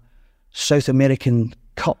in a South American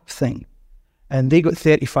Cup thing. And they got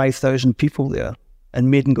 35,000 people there, and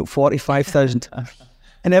Maiden got 45,000.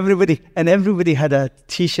 And everybody had a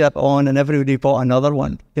T-shirt on, and everybody bought another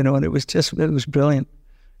one, you know. And it was brilliant.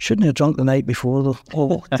 Shouldn't have drunk the night before though.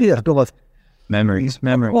 Oh dear God. Memories.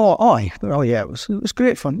 Oh yeah, it was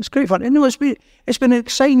great fun. It's great fun. And no, it's been an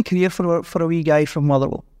exciting career for a wee guy from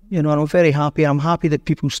Motherwell. You know, and I'm very happy. I'm happy that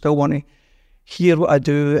people still want to hear what I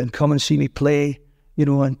do and come and see me play. You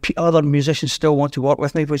know, and other musicians still want to work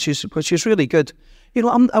with me, which is really good. You know,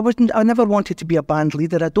 I never wanted to be a band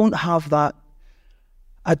leader. I don't have that.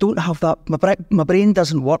 My brain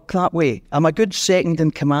doesn't work that way. I'm a good second in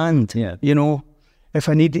command. Yeah. You know, if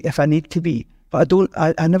I need to be, but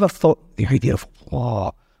I never thought the idea of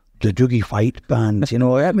the Doogie White band. You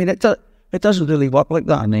know, I mean, it doesn't really work like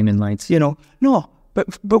that. Naming lights. You know, no. But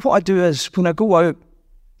what I do is when I go out,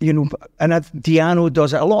 you know, and Diano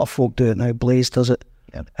does it. A lot of folk do it now. Blaze does it.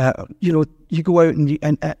 Yeah. You know, you go out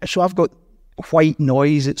and so I've got White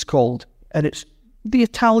Noise, it's called, and it's the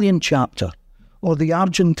Italian chapter or the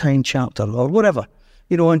Argentine chapter or whatever,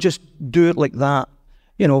 you know, and just do it like that,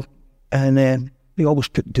 you know. And we always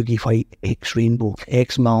put Doogie White, ex-Rainbow,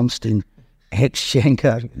 ex-Malmsteen,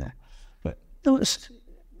 ex-Schenker. But no,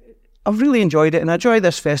 I've really enjoyed it, and I enjoy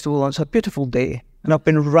this festival. It's a beautiful day, and I've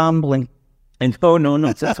been rambling. And no,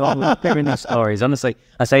 not at all. Hearing these stories, honestly,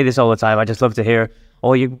 I say this all the time. I just love to hear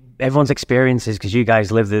everyone's experiences, because you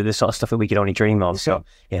guys live the sort of stuff that we could only dream of. So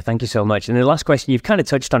yeah, thank you so much. And the last question, you've kind of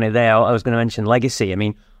touched on it there. I was going to mention legacy. I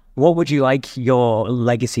mean, what would you like your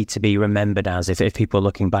legacy to be remembered as if people are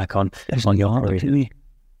looking back on your career?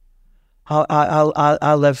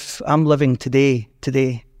 I'm living today.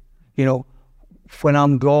 You know, when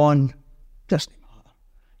I'm gone, just.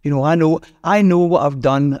 You know, I know what I've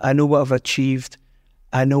done. I know what I've achieved.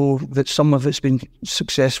 I know that some of it's been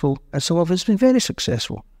successful and some of it's been very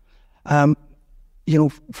successful. You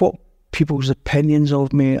know, what people's opinions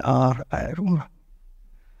of me are, I don't know.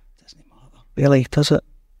 It doesn't matter. Really, does it?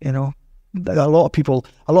 You know, a lot of people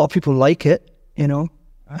like it, you know,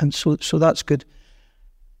 and so that's good.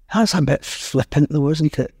 That's a bit flippant though,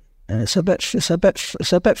 isn't it? It's a bit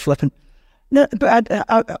flippant. No,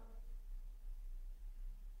 but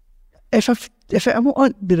if I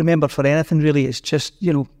want to be remembered for anything, really, it's just,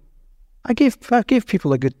 you know, I gave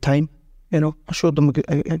people a good time. You know, I showed them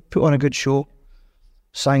I put on a good show,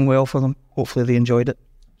 sang well for them. Hopefully, they enjoyed it.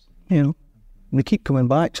 You know, and they keep coming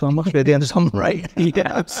back, so I must be doing something right. Yeah,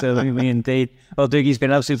 absolutely, indeed. Well, Doogie's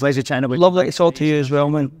been an absolute pleasure chatting with you. Lovely to talk to you as well,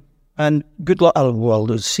 man. And good luck.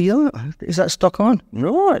 Well, see that? Is that stuck on?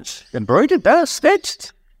 No, it's embroidered. That's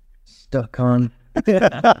stitched. Stuck on.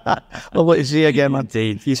 Lovely to see you again, man.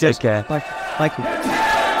 Indeed. You take care. Thank you.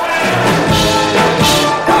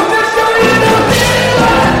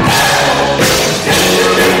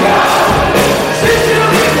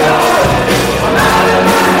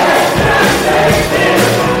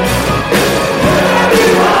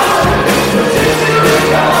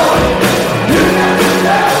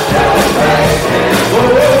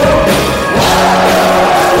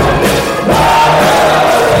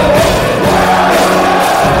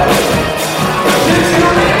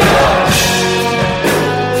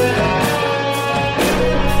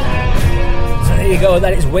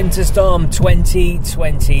 That is WinterStorm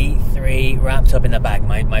 2023 wrapped up in the bag.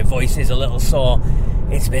 My voice is a little sore.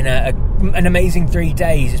 It's been an amazing 3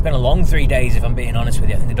 days. It's been a long 3 days, if I'm being honest with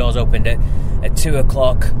you. I think the doors opened at 2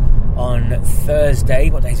 o'clock on Thursday.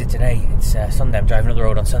 What day is it today? It's Sunday. I'm driving up the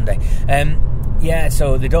road on Sunday.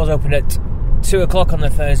 So the doors opened at 2 o'clock on the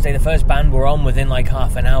Thursday. The first band were on within like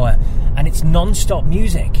half an hour, and it's non-stop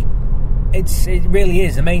music. It really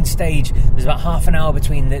is. The main stage, there's about half an hour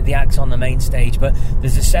between the acts on the main stage, but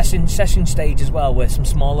there's a session stage as well, where some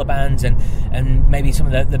smaller bands and maybe some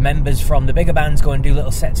of the members from the bigger bands go and do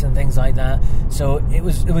little sets and things like that. So it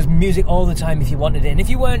was music all the time if you wanted it. And if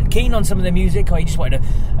you weren't keen on some of the music, or you just wanted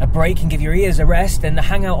a break and give your ears a rest, then the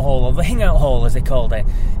hangout hall, or the hangout hall as they called it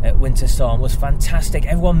at WinterStorm, was fantastic.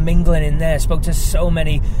 Everyone mingling in there. Spoke to so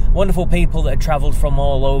many wonderful people that had travelled from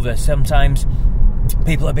all over. Sometimes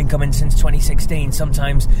people have been coming since 2016,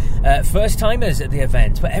 sometimes first-timers at the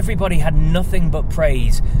event, but everybody had nothing but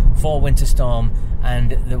praise for WinterStorm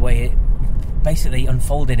and the way it basically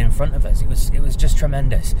unfolded in front of us. It was just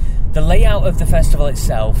tremendous. The layout of the festival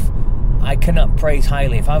itself, I cannot praise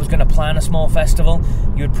highly. If I was going to plan a small festival,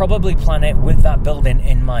 you would probably plan it with that building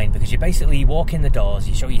in mind, because you basically walk in the doors,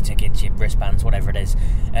 you show your tickets, your wristbands, whatever it is,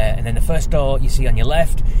 and then the first door you see on your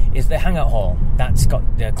left is the hangout hall. That's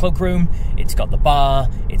got the cloakroom, it's got the bar,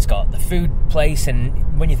 it's got the food place,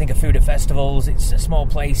 and when you think of food at festivals, it's a small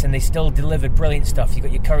place, and they still delivered brilliant stuff. You've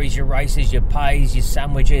got your curries, your rices, your pies, your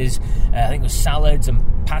sandwiches, I think it was salads and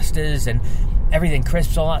pastas and everything,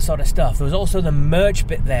 crisps, all that sort of stuff. There was also the merch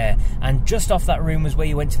bit there, and just off that room was where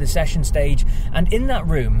you went to the session stage, and in that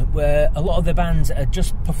room where a lot of the bands had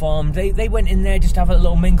just performed, they went in there just to have a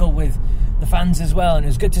little mingle with the fans as well, and it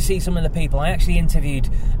was good to see some of the people. I actually interviewed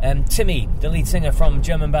Timmy, the lead singer from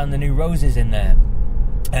German band The New Roses, in there.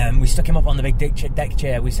 We stuck him up on the big deck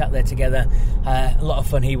chair. We sat there together. A lot of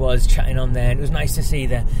fun he was, chatting on there. And it was nice to see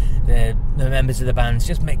the members of the bands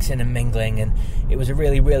just mixing and mingling. And it was a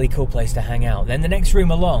really, really cool place to hang out. Then the next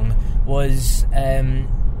room along was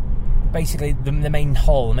basically the main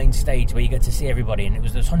hall, the main stage, where you get to see everybody. And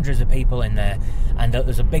there's hundreds of people in there. And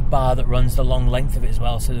there's a big bar that runs the long length of it as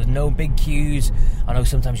well. So there's no big queues. I know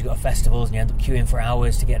sometimes you go to festivals and you end up queuing for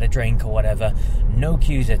hours to get a drink or whatever. No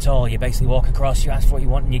queues at all. You basically walk across, you ask for what you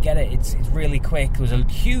want, and you get it. It's really quick. There was a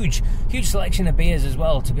huge selection of beers as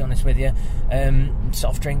well, to be honest with you.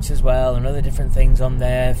 Soft drinks as well, and other different things on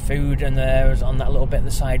there. Food, and there's on that little bit at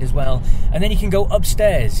the side as well. And then you can go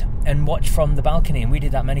upstairs and watch from the balcony, and we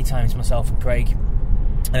did that many times, myself and Craig.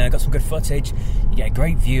 Got some good footage. You get a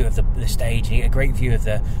great view of the stage, and you get a great view of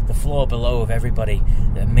the floor below, of everybody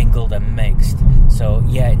that mingled and mixed. So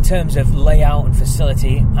yeah, in terms of layout and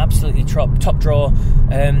facility, absolutely top draw.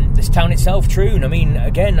 This town itself, Troon, I mean,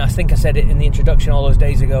 again, I think I said it in the introduction all those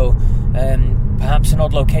days ago, perhaps an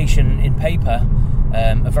odd location in paper,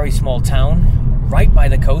 a very small town, right by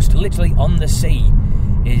the coast, literally on the sea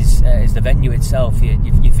is the venue itself.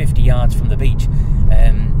 You're 50 yards from the beach.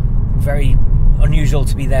 Very unusual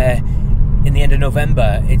to be there in the end of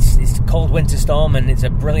November. It's called WinterStorm, and it's a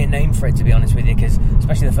brilliant name for it, to be honest with you, because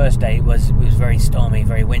especially the first day it was very stormy,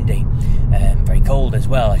 very windy, very cold as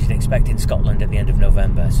well, as you'd expect in Scotland at the end of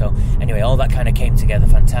November. So anyway, all that kind of came together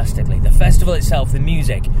fantastically. The festival itself, the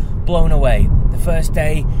music, blown away. The first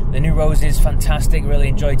day, the New Roses, fantastic, really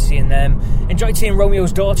enjoyed seeing them. Enjoyed seeing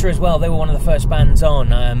Romeo's Daughter as well. They were one of the first bands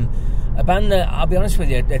on. A band that, I'll be honest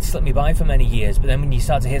with you, it slipped me by for many years, but then when you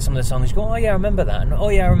start to hear some of the songs, you go, oh yeah, I remember that, and oh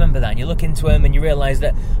yeah, I remember that, and you look into them and you realise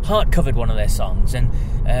that Heart covered one of their songs, and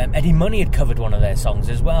Eddie Money had covered one of their songs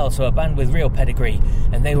as well, so a band with real pedigree,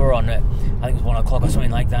 and they were on at, I think it was 1 o'clock or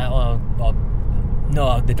something like that, or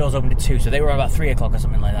no, the doors opened at 2, so they were on about 3 o'clock or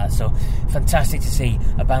something like that, so fantastic to see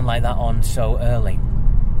a band like that on so early.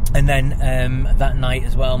 And then that night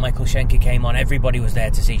as well, Michael Schenker came on. Everybody was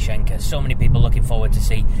there to see Schenker. So many people looking forward to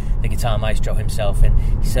see the guitar maestro himself, and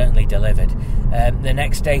he certainly delivered. The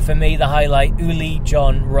next day, for me, the highlight, Uli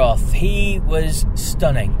John Roth. He was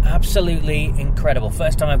stunning, absolutely incredible.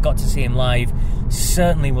 First time I've got to see him live,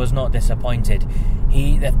 certainly was not disappointed.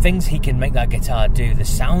 The things he can make that guitar do, the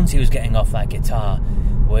sounds he was getting off that guitar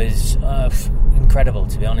was incredible,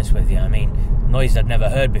 to be honest with you. I mean, noises I'd never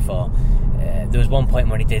heard before. There was one point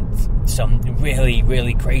when he did some really,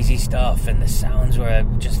 really crazy stuff, and the sounds were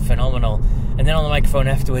just phenomenal. And then on the microphone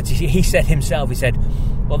afterwards, he said himself, he said,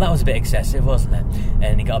 well, that was a bit excessive, wasn't it?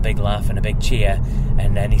 And he got a big laugh and a big cheer.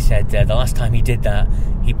 And then he said the last time he did that,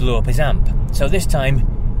 he blew up his amp. So this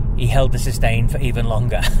time, he held the sustain for even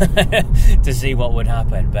longer to see what would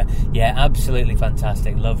happen. But yeah, absolutely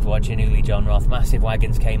fantastic. Loved watching Uli John Roth. Massive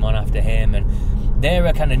Wagons came on after him, and they're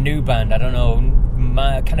a kind of new band. I don't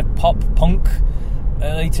know, kind of pop punk,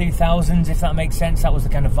 early 2000s, if that makes sense. That was the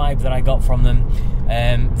kind of vibe that I got from them.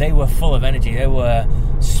 They were full of energy. They were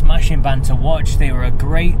smashing band to watch. They were a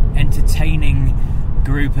great, entertaining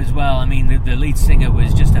group as well. I mean, the lead singer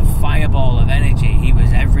was just a fireball of energy. He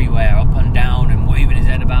was everywhere, up and down, and waving his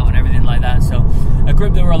head about and everything like that. So a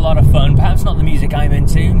group that were a lot of fun. Perhaps not the music I'm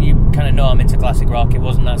into. You kind of know I'm into classic rock. It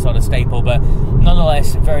wasn't that sort of staple, but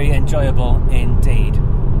nonetheless very enjoyable indeed.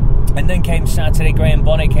 And then came Saturday. Graham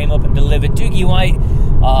Bonnet came up and delivered. Doogie White,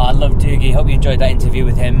 I love Doogie. Hope you enjoyed that interview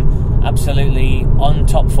with him. Absolutely on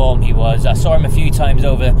top form he was. I saw him a few times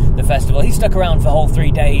over the festival. He stuck around for the whole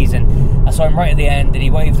 3 days, and I saw him right at the end, and he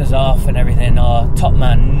waved us off and everything. Top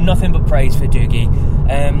man. Nothing but praise for Doogie.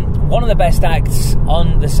 One of the best acts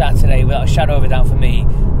on the Saturday, without a shadow of a doubt for me,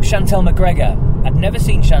 was Chantel McGregor. I'd never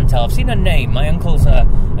seen Chantel. I've seen her name. My uncle's a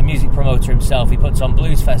music promoter himself. He puts on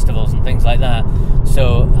blues festivals and things like that.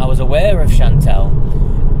 So I was aware of Chantel,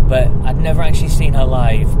 but I'd never actually seen her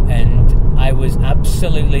live, and I was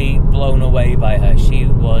absolutely blown away by her. She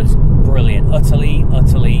was brilliant. Utterly,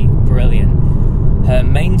 utterly brilliant. Her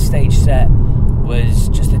main stage set was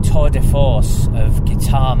just a tour de force of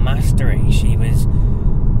guitar mastery. She was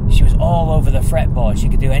all over the fretboard. She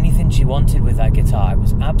could do anything she wanted with that guitar. It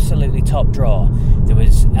was absolutely top draw. There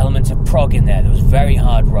was elements of prog in there. There was very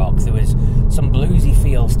hard rock. There was some bluesy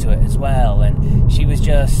feels to it as well. And she was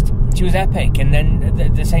epic. And then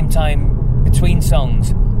at the same time, between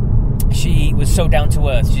songs, she was so down to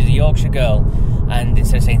earth. She's a Yorkshire girl. And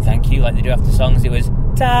instead of saying thank you like they do after songs, it was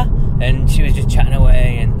ta. And she was just chatting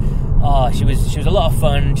away. And she was a lot of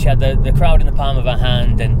fun. She had the crowd in the palm of her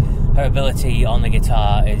hand, and her ability on the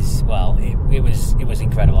guitar is, well, it was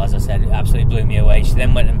incredible. As I said, it absolutely blew me away. She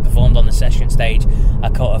then went and performed on the session stage. I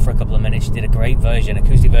caught her for a couple of minutes. She did a great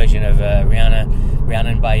acoustic version of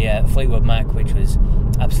Rhiannon by Fleetwood Mac, which was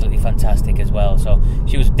absolutely fantastic as well. So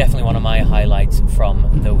she was definitely one of my highlights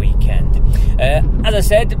from the weekend. As I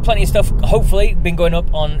said, plenty of stuff hopefully been going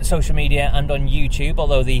up on social media and on YouTube,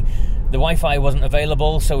 although the Wi-Fi wasn't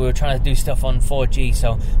available, so we were trying to do stuff on 4G,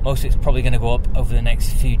 so most of it's probably going to go up over the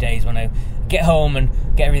next few days when I get home and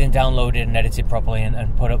get everything downloaded and edited properly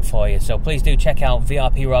and put up for you. So please do check out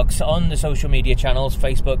VRP Rocks on the social media channels,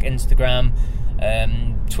 Facebook, Instagram,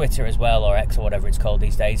 Twitter as well, or X or whatever it's called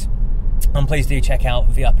these days. And please do check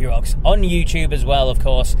out VRP Rocks on YouTube as well, of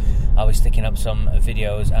course. I'll be sticking up some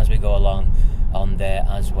videos as we go along on there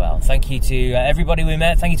as well. Thank you to everybody we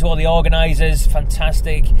met. Thank you to all the organisers.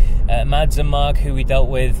 Fantastic. Mads and Mark, who we dealt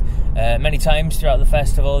with many times throughout the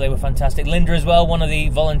festival. They were fantastic. Linda as well, one of the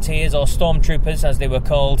volunteers, or stormtroopers as they were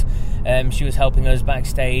called. She was helping us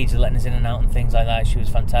backstage, letting us in and out and things like that. She was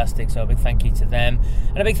fantastic, so a big thank you to them.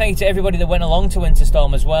 And a big thank you to everybody that went along to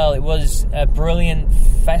WinterStorm as well. It was a brilliant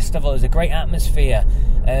festival. It was a great atmosphere.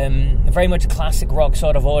 Very much classic rock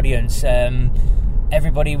sort of audience.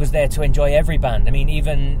 Everybody was there to enjoy every band. I mean,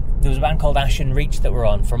 even there was a band called Ashen Reach that were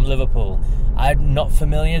on from Liverpool. I'm not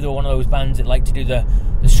familiar. They were one of those bands that like to do the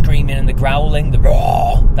screaming and the growling, the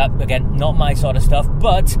roar. That, again, not my sort of stuff.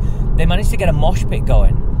 But they managed to get a mosh pit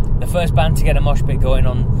going. The first band to get a mosh pit going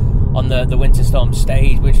on the WinterStorm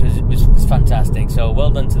stage, which was fantastic. So well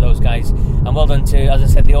done to those guys, and well done to, as I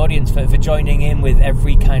said, the audience for joining in with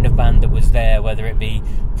every kind of band that was there, whether it be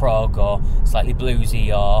prog or slightly bluesy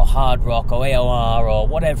or hard rock or AOR or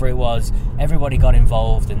whatever it was. Everybody got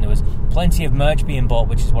involved, and there was plenty of merch being bought,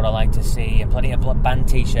 which is what I like to see, and plenty of band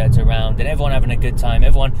t-shirts around, and everyone having a good time,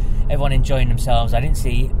 everyone enjoying themselves. I didn't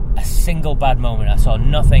see a single bad moment. I saw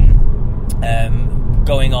nothing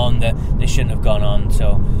going on that shouldn't have gone on.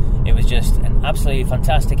 So it was just an absolutely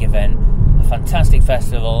fantastic event, a fantastic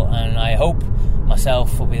festival, and I hope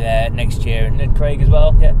myself will be there next year, and Craig as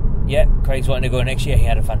well. Yeah, Craig's wanting to go next year. He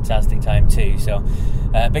had a fantastic time too. So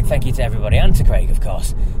big thank you to everybody, and to Craig, of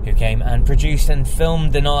course, who came and produced and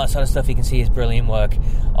filmed and all that sort of stuff. You can see his brilliant work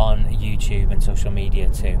on YouTube and social media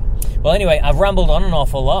too. Well, anyway, I've rambled on an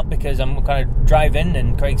awful lot because I'm kind of driving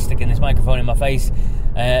and Craig's sticking this microphone in my face.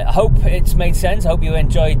 I hope it's made sense. I hope you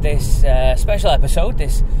enjoyed this special episode,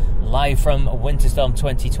 this live from WinterStorm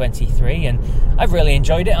 2023, and I've really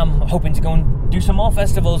enjoyed it. I'm hoping to go and do some more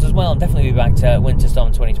festivals as well, and definitely be back to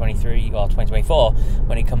WinterStorm 2023 or 2024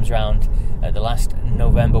 when it comes around the last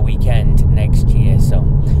November weekend next year. So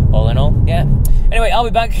all in all, yeah. Anyway, I'll be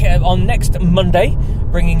back on next Monday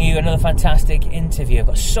bringing you another fantastic interview. I've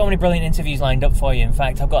got so many brilliant interviews lined up for you. In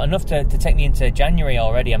fact, I've got enough to take me into January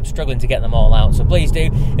already. I'm struggling to get them all out, so please do,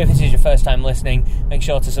 if this is your first time listening, make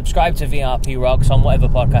sure to subscribe to VRP Rocks on whatever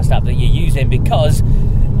podcast app that you're using, because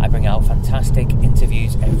I bring out fantastic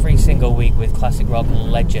interviews every single week with classic rock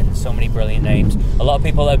legends. So many brilliant names. A lot of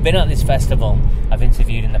people that have been at this festival I've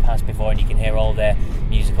interviewed in the past before, and you can hear all their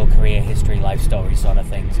musical career, history, life stories sort of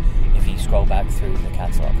things if you scroll back through the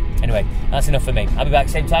catalogue. Anyway, that's enough for me. I'll be back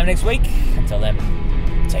same time next week. Until then,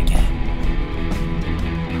 take care.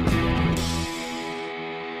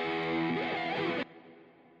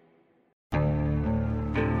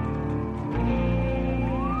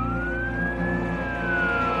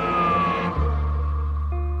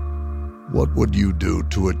 What would you do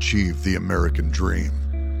to achieve the American dream?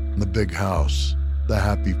 The big house, the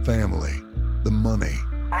happy family, the money.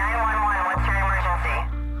 911, what's your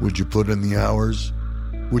emergency? Would you put in the hours?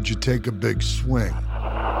 Would you take a big swing?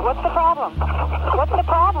 What's the problem? What's the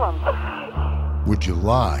problem? Would you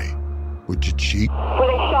lie? Would you cheat? Would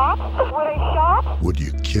I shop? Would I shop? Would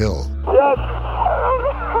you kill? Yes.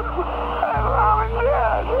 My mom and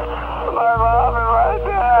dad. My mom and my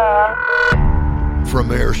dad.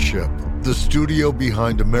 From Airship, the studio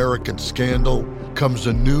behind American Scandal, comes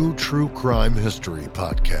a new true crime history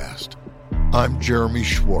podcast. I'm Jeremy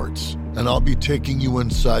Schwartz, and I'll be taking you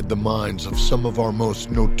inside the minds of some of our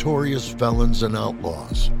most notorious felons and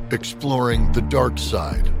outlaws, exploring the dark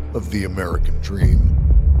side of the American dream.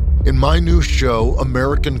 In my new show,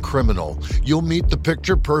 American Criminal, you'll meet the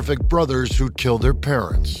picture-perfect brothers who'd kill their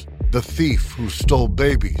parents, the thief who stole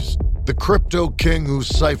babies, the crypto king who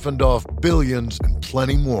siphoned off billions, and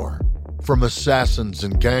plenty more. From assassins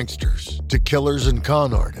and gangsters to killers and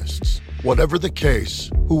con artists. Whatever the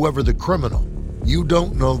case, whoever the criminal, you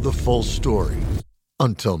don't know the full story.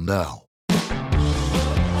 Until now.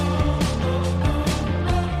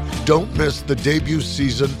 Don't miss the debut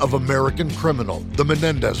season of American Criminal, The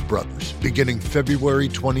Menendez Brothers, beginning February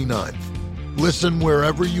 29th. Listen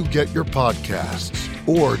wherever you get your podcasts,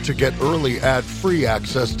 or to get early ad-free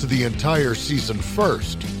access to the entire season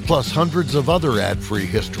first, plus hundreds of other ad-free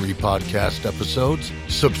history podcast episodes,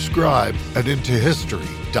 subscribe at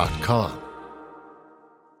IntoHistory.com.